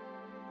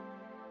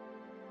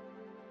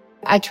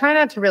 I try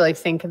not to really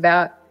think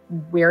about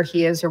where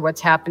he is or what's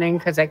happening,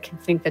 because I can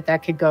think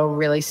that could go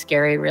really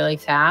scary really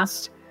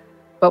fast.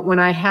 But when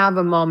I have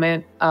a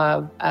moment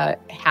of a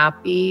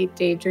happy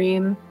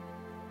daydream,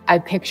 I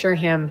picture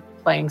him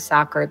playing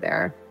soccer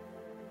there.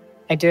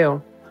 I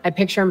do. I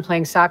picture him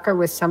playing soccer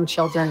with some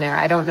children there.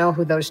 I don't know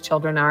who those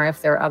children are,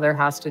 if they're other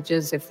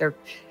hostages, if they're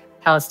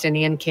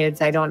Palestinian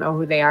kids. I don't know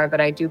who they are, but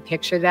I do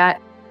picture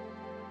that.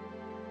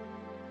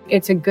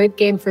 It's a good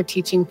game for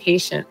teaching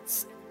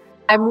patience.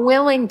 I'm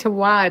willing to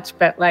watch,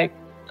 but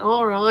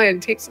all right,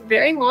 it takes a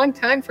very long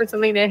time for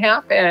something to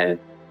happen.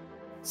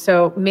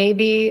 So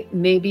maybe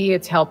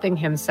it's helping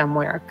him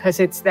somewhere, because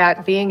it's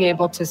that being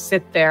able to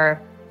sit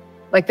there,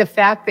 like the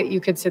fact that you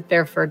could sit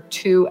there for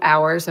 2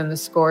 hours and the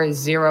score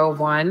is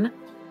 0-1.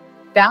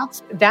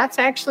 That's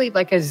actually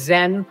like a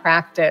Zen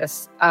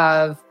practice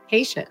of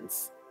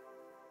patience.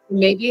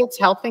 Maybe it's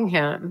helping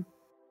him.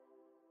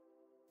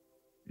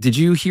 Did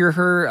you hear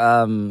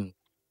her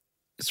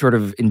sort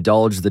of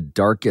indulge the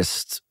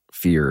darkest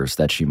fears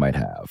that she might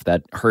have,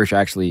 that Hersh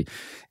actually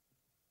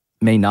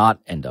may not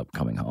end up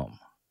coming home?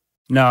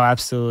 No,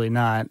 absolutely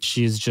not.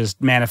 She's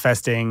just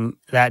manifesting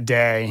that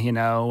day,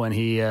 when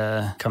he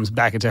comes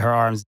back into her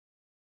arms.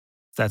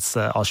 That's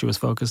all she was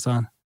focused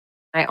on.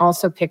 I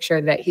also picture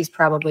that he's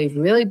probably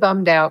really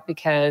bummed out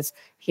because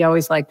he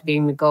always liked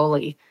being the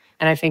goalie.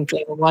 And I think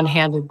being a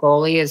one-handed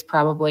goalie is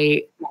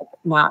probably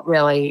not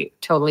really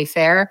totally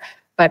fair.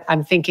 But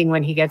I'm thinking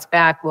when he gets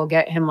back, we'll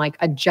get him like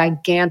a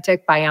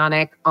gigantic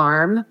bionic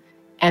arm,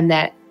 and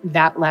that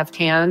left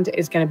hand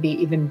is going to be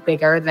even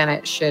bigger than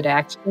it should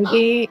actually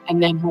be.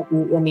 And then he'll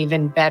be an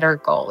even better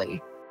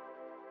goalie.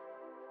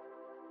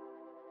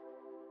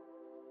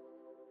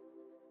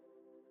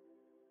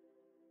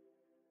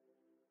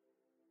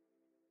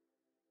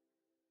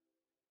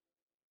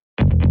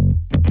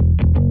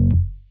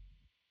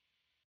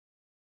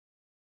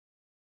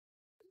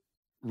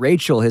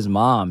 Rachel, his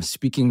mom,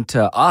 speaking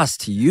to us,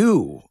 to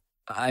you.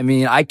 I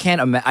mean, I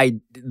can't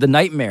imagine the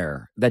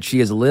nightmare that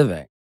she is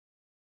living.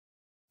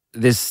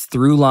 This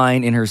through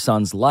line in her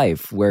son's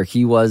life where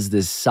he was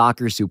this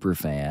soccer super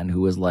fan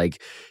who was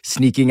like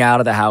sneaking out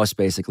of the house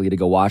basically to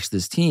go watch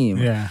this team.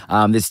 Yeah.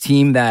 This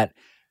team that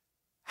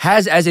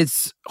has as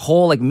its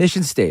whole like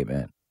mission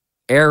statement,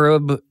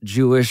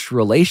 Arab-Jewish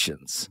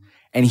relations.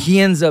 And he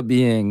ends up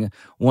being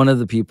one of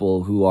the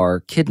people who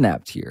are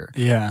kidnapped here.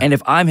 Yeah. And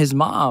if I'm his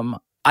mom,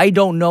 I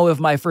don't know if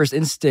my first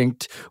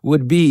instinct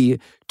would be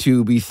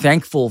to be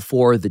thankful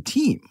for the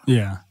team.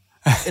 Yeah.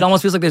 It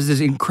almost feels like there's this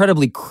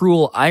incredibly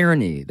cruel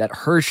irony that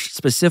Hersh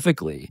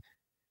specifically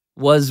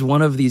was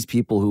one of these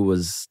people who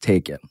was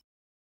taken.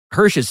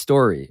 Hersh's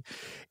story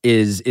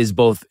is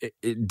both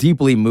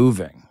deeply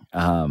moving,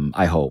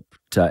 I hope,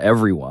 to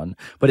everyone,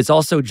 but it's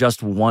also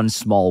just one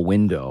small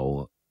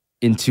window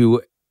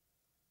into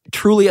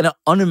truly an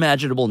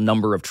unimaginable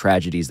number of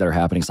tragedies that are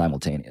happening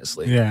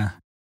simultaneously. Yeah.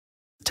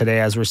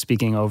 Today, as we're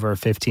speaking, over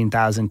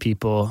 15,000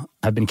 people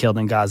have been killed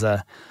in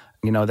Gaza.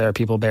 There are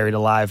people buried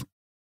alive.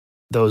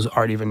 Those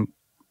aren't even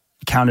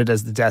counted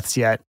as the deaths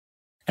yet.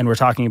 And we're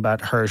talking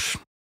about Hersh,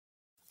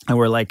 and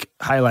we're like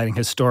highlighting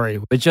his story.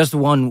 It's just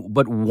one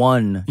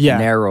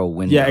narrow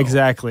window. Yeah,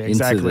 exactly.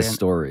 Into the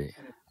story.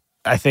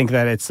 I think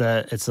that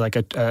it's like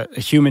a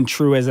human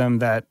truism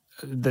that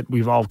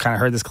we've all kind of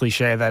heard this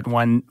cliche that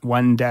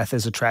one death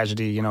is a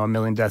tragedy. 1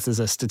 million deaths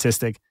is a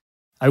statistic.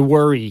 I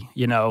worry,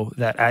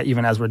 that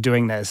even as we're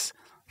doing this,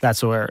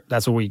 that's where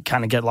we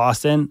kind of get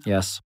lost in.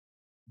 Yes.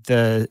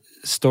 The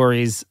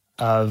stories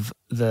of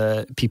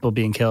the people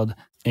being killed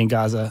in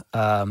Gaza,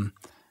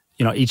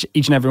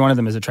 each and every one of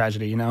them is a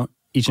tragedy,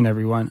 each and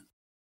every one.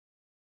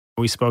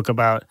 We spoke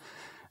about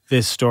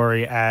this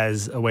story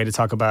as a way to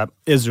talk about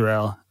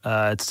Israel,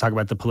 to talk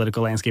about the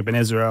political landscape in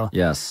Israel.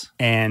 Yes.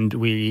 And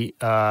we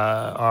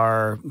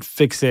are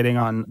fixating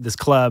on this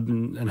club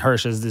and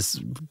Hersh as this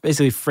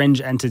basically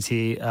fringe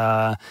entity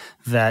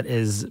that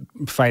is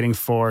fighting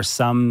for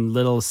some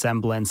little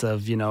semblance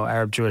of,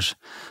 Arab-Jewish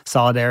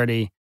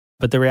solidarity.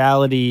 But the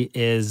reality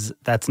is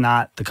that's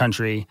not the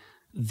country.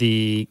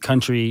 The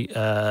country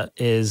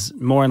is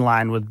more in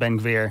line with Ben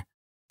Gvir,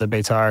 the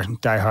Beitar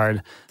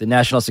diehard. The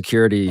national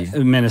security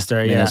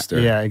minister.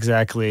 Yeah,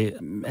 exactly.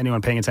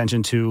 Anyone paying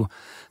attention to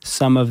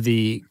some of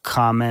the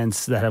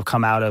comments that have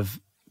come out of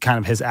kind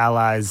of his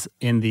allies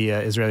in the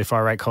Israeli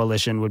far-right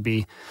coalition would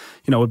be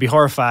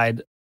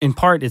horrified. In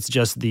part, it's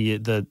just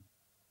the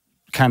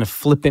kind of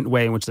flippant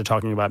way in which they're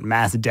talking about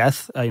mass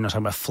death, talking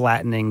about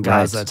flattening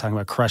Gaza, right. Talking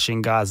about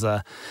crushing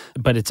Gaza.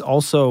 But it's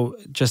also,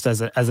 just as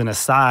an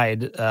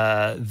aside,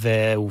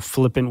 the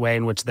flippant way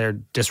in which they're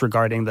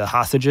disregarding the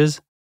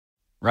hostages.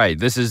 Right.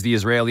 This is the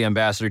Israeli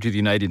ambassador to the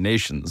United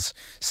Nations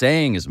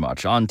saying as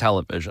much on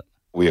television.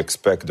 We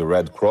expect the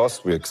Red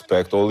Cross, we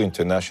expect all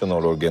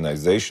international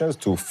organizations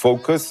to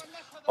focus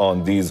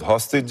on these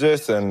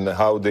hostages and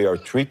how they are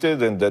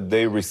treated and that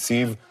they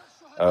receive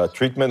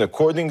treatment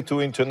according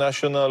to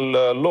international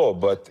law.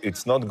 But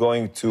it's not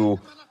going to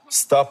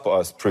stop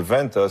us,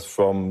 prevent us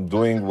from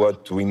doing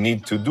what we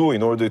need to do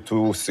in order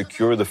to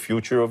secure the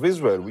future of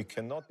Israel. We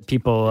cannot.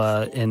 People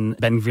in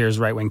Ben Gvir's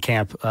right-wing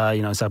camp,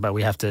 talk about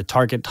we have to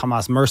target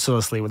Hamas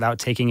mercilessly without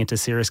taking into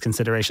serious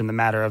consideration the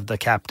matter of the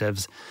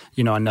captives.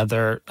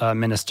 Another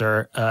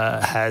minister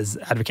has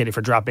advocated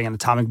for dropping an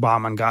atomic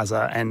bomb on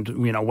Gaza, and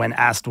when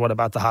asked what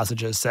about the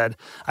hostages, said,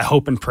 "I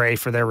hope and pray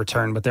for their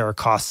return, but there are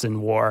costs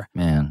in war."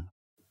 Man.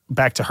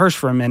 back to Hersh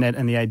for a minute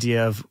and the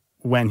idea of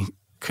when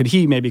could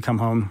he maybe come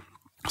home.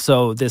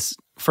 So this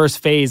first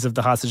phase of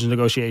the hostage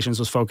negotiations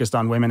was focused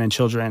on women and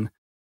children.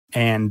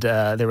 And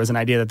there was an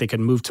idea that they could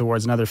move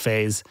towards another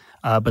phase,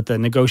 but the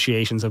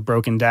negotiations have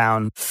broken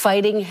down.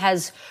 Fighting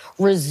has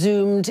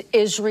resumed.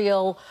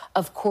 Israel,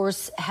 of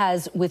course,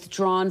 has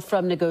withdrawn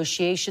from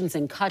negotiations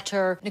in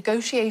Qatar.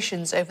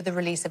 Negotiations over the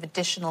release of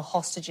additional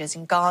hostages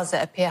in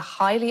Gaza appear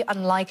highly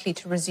unlikely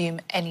to resume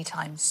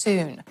anytime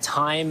soon.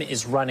 Time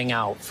is running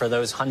out for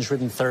those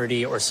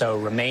 130 or so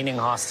remaining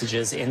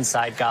hostages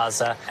inside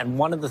Gaza. And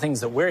one of the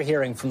things that we're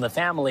hearing from the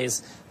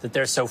families that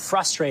they're so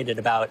frustrated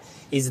about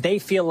is they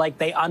feel like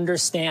they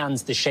understand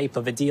the shape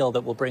of a deal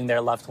that will bring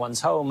their loved ones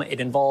home. It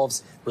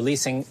involves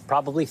releasing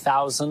probably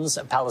thousands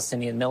of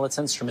Palestinian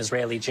militants from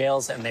Israeli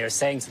jails, and they are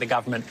saying to the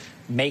government,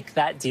 make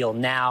that deal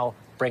now,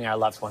 bring our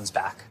loved ones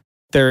back.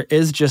 There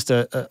is just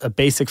a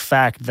basic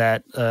fact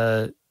that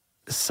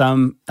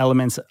some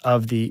elements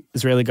of the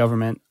Israeli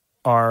government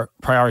are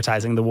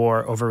prioritizing the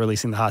war over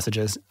releasing the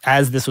hostages.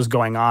 As this was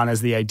going on,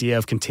 as the idea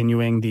of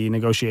continuing the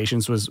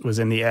negotiations was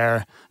in the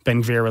air,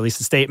 Ben Gvir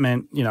released a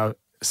statement,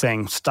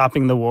 saying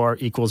stopping the war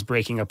equals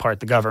breaking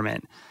apart the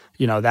government.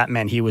 That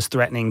meant he was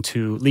threatening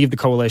to leave the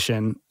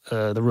coalition,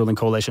 the ruling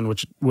coalition,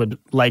 which would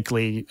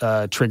likely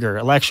trigger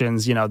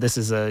elections. This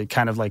is a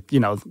kind of like,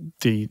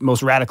 the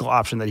most radical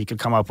option that he could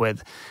come up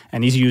with.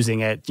 And he's using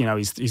it.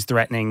 He's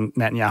threatening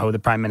Netanyahu, the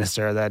prime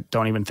minister, that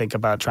don't even think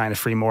about trying to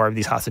free more of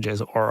these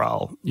hostages or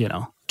I'll,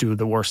 do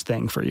the worst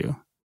thing for you.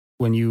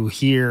 When you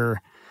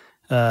hear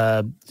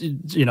the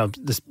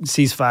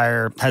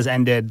ceasefire has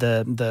ended,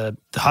 the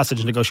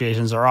hostage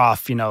negotiations are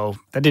off,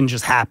 that didn't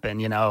just happen,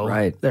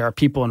 Right. There are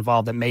people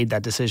involved that made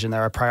that decision. They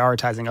are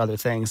prioritizing other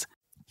things.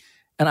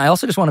 And I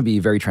also just want to be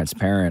very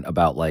transparent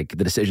about like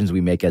the decisions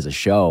we make as a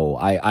show.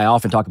 I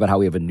often talk about how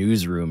we have a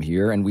newsroom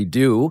here, and we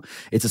do.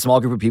 It's a small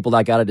group of people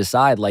that got to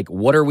decide like,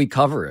 what are we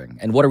covering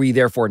and what are we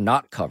therefore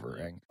not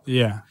covering?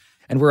 Yeah.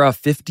 And we're a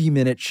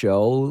 50-minute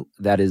show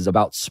that is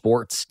about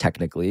sports,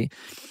 technically.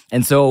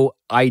 And so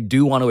I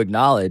do want to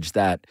acknowledge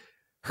that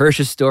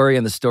Hersh's story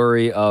and the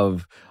story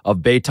of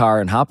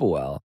Beitar and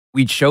Hapoel,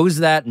 we chose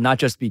that not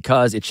just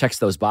because it checks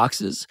those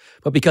boxes,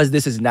 but because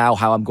this is now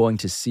how I'm going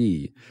to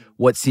see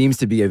what seems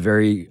to be a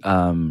very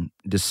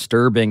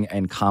disturbing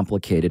and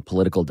complicated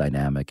political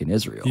dynamic in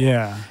Israel.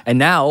 Yeah. And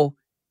now,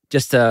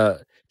 just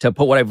to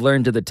put what I've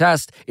learned to the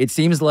test, it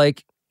seems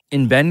like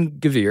in Ben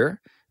Gvir,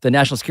 the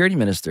national security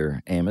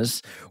minister,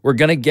 Amos, we're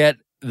going to get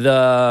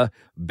the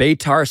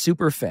Beitar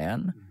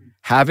superfan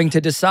having to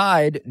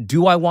decide,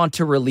 do I want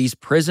to release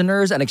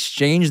prisoners and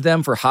exchange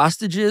them for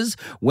hostages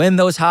when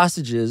those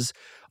hostages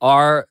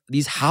are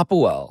these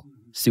Hapoel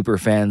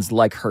superfans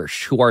like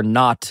Hersh, who are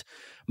not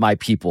my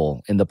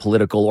people in the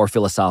political or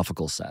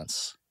philosophical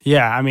sense?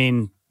 Yeah, I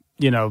mean,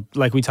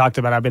 like we talked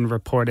about, I've been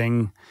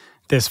reporting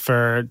this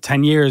for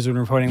 10 years. We've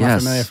been reporting La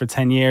Familia for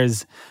 10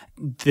 years.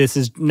 This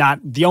is not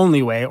the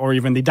only way or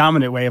even the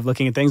dominant way of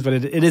looking at things, but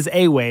it is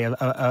a way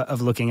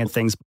of looking at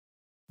things.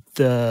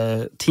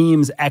 The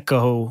teams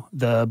echo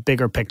the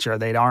bigger picture.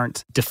 They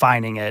aren't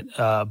defining it,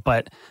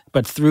 but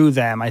through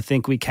them, I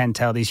think we can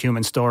tell these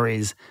human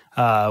stories,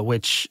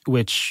 which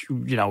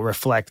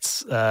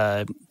reflects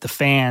the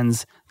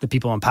fans, the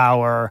people in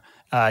power,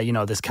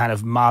 this kind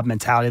of mob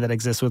mentality that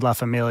exists with La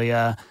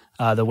Familia,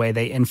 the way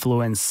they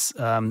influence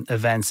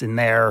events in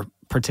their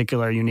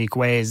particular unique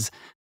ways.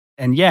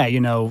 And yeah,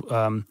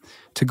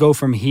 to go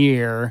from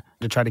here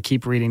to try to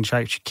keep reading,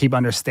 try to keep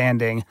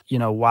understanding,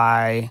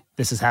 why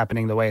this is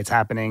happening the way it's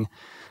happening.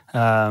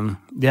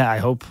 I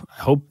hope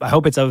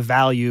it's of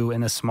value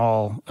in a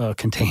small,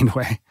 contained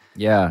way.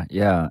 Yeah.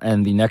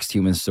 And the next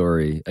human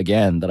story,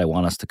 again, that I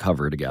want us to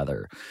cover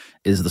together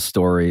is the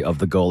story of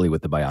the goalie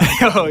with the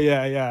bionic. Oh,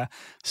 yeah.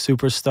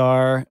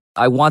 Superstar.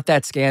 I want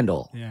that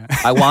scandal. Yeah.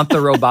 I want the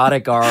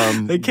robotic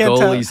arm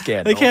goalie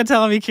scandal. They can't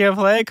tell him he can't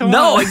play? Come on.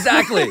 No,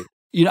 exactly.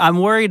 I'm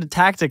worried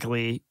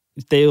tactically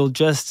they'll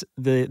just,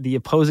 the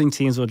opposing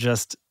teams will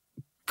just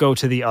go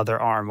to the other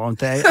arm, won't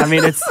they? I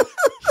mean,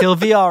 he'll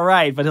be all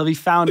right, but he'll be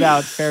found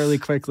out fairly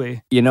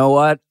quickly. You know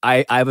what?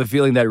 I have a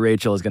feeling that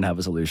Rachel is going to have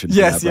a solution for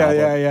that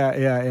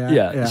problem.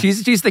 Yeah.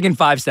 She's thinking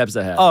 5 steps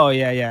ahead. Oh,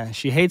 yeah.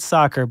 She hates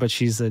soccer, but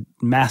she's a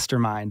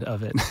mastermind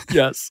of it.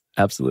 Yes,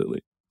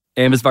 absolutely.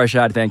 Amos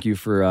Farshad, thank you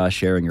for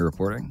sharing your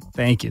reporting.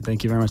 Thank you.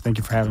 Thank you very much. Thank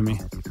you for having me.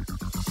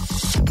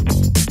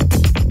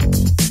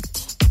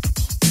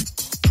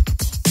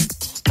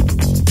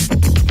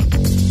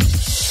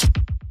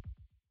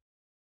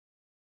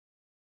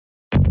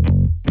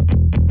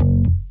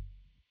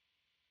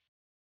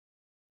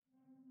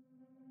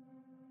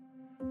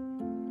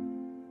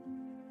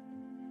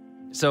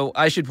 So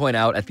I should point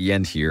out at the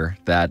end here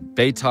that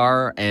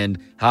Beitar and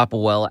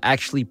Hapoel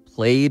actually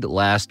played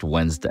last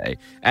Wednesday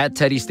at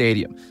Teddy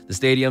Stadium, the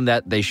stadium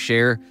that they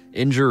share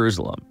in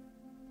Jerusalem.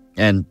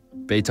 And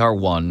Beitar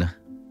won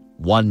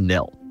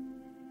 1-0.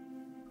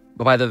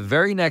 But by the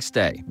very next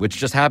day, which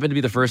just happened to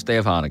be the first day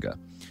of Hanukkah,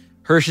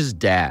 Hersh's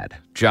dad,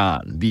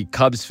 John, the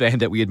Cubs fan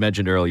that we had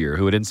mentioned earlier,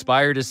 who had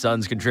inspired his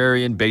son's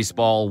contrarian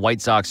baseball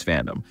White Sox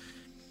fandom,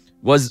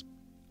 was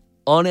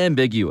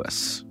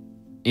unambiguous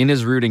in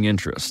his rooting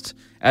interest,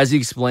 as he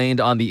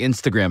explained on the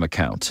Instagram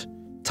account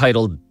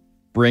titled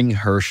Bring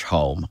Hersh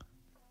Home.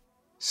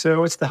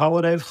 So it's the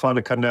holiday of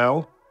Hanukkah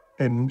now,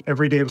 and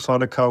every day of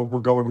Hanukkah we're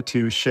going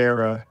to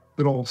share a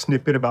little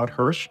snippet about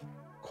Hersh,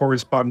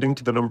 corresponding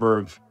to the number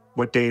of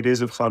what day it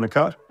is of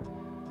Hanukkah.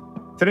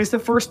 Today's the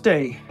first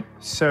day,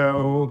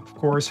 so of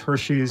course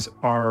Hersh is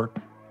our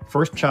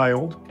first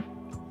child,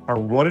 our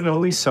one and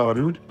only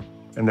son,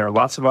 and there are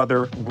lots of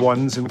other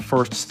ones and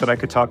firsts that I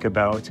could talk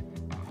about.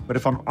 But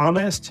if I'm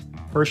honest,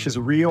 Hersh's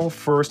real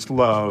first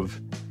love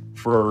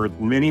for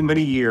many,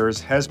 many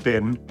years has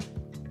been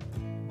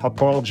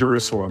Hapal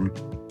Jerusalem.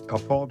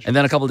 And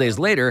then a couple days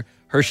later,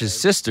 Hersh's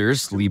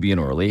sisters, Libby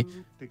and Orly,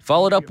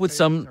 followed up with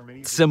some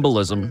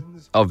symbolism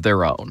of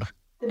their own.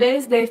 Today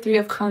is day 3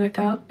 of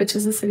Hanukkah, which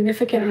is a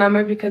significant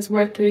number because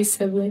we're 3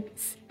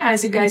 siblings.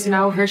 As you guys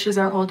know, Hersh is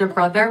our older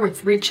brother with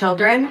 3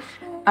 children.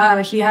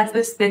 He has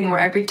this thing where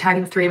every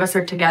time the 3 of us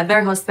are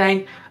together, he'll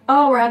say,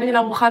 oh, we're having an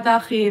abuchat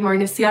achim, or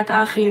nesiat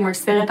achim, or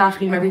seret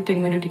achim,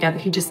 everything we do together.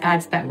 He just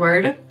adds that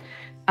word.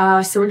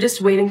 So we're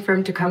just waiting for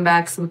him to come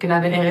back so we can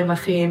have an erev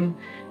achim,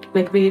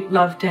 like we'd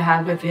love to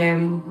have with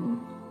him.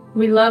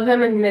 We love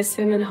him and miss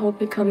him and hope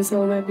he comes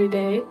home every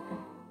day.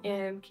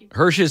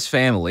 Hersh's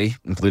family,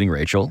 including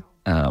Rachel,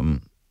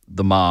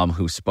 the mom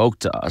who spoke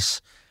to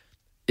us,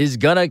 is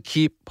gonna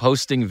keep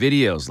posting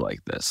videos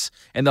like this.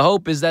 And the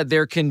hope is that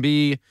there can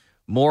be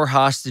more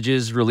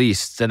hostages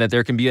released and that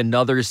there can be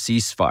another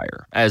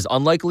ceasefire, as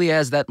unlikely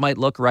as that might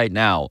look right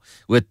now,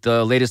 with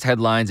the latest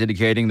headlines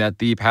indicating that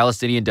the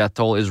Palestinian death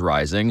toll is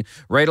rising,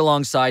 right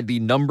alongside the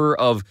number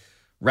of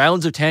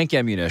rounds of tank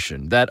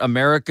ammunition that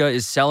America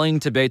is selling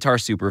to Beitar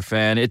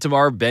superfan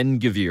Itamar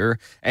Ben-Gvir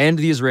and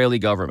the Israeli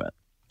government,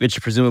 which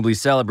presumably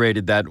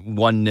celebrated that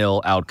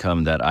 1-0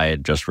 outcome that I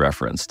had just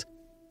referenced.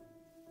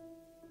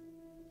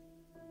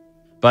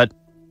 But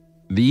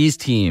these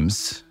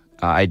teams,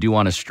 I do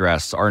want to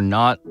stress, are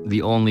not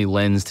the only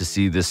lens to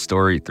see this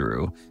story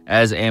through.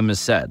 As Amos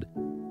said,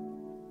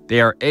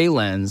 they are a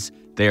lens,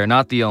 they are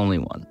not the only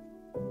one.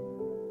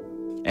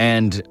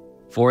 And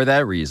for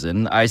that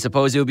reason, I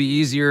suppose it would be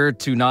easier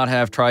to not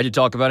have tried to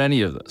talk about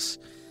any of this.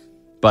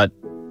 But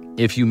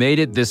if you made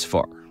it this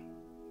far,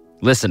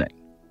 listening,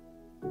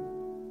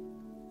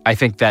 I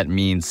think that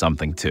means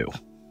something too.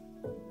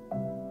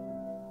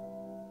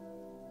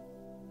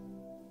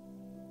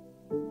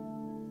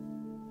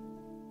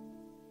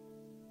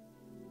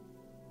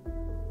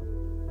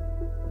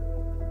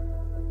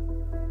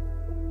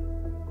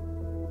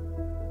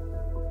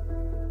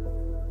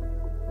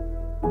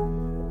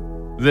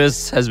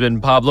 This has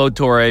been Pablo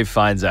Torre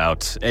Finds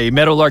Out, a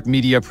Meadowlark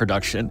Media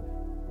production.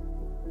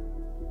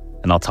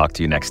 And I'll talk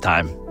to you next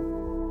time.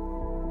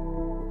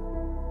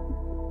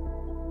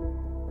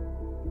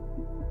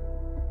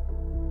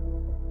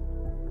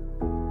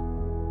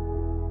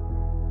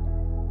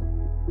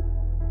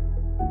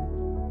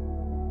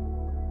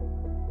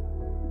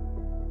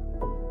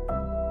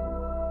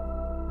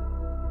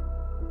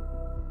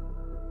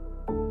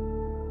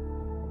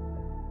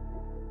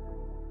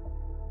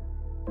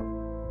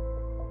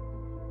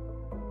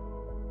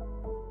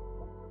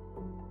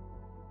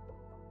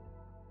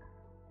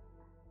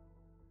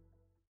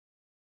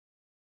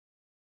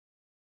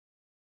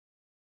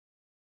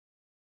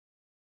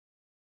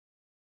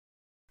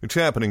 It's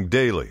happening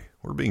daily.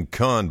 We're being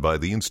conned by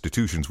the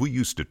institutions we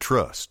used to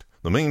trust.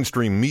 The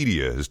mainstream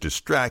media is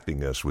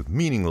distracting us with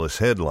meaningless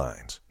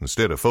headlines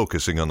instead of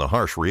focusing on the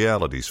harsh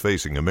realities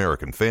facing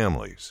American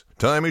families.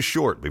 Time is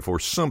short before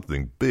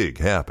something big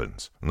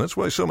happens, and that's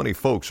why so many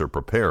folks are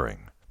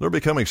preparing. They're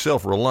becoming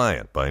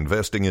self-reliant by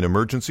investing in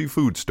emergency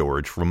food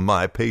storage from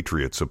My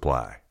Patriot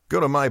Supply. Go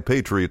to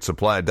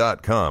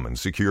MyPatriotSupply.com and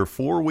secure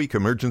 4-week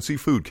emergency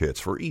food kits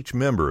for each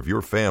member of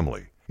your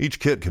family. Each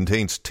kit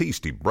contains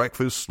tasty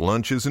breakfasts,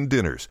 lunches, and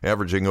dinners,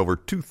 averaging over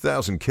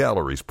 2,000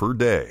 calories per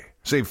day.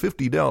 Save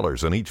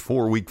 $50 on each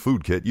 4-week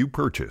food kit you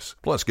purchase.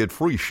 Plus, get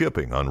free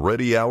shipping on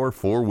Ready Hour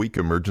 4-week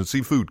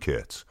emergency food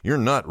kits. You're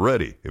not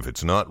ready if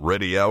it's not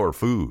Ready Hour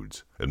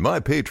foods. At My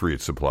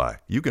Patriot Supply,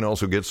 you can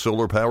also get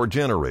solar power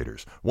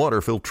generators,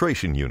 water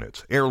filtration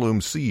units,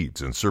 heirloom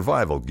seeds, and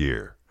survival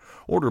gear.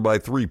 Order by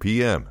 3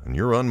 p.m. and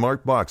your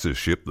unmarked boxes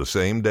ship the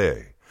same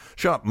day.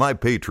 Shop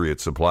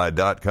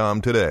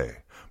MyPatriotSupply.com today.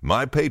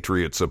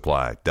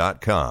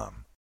 MyPatriotSupply.com.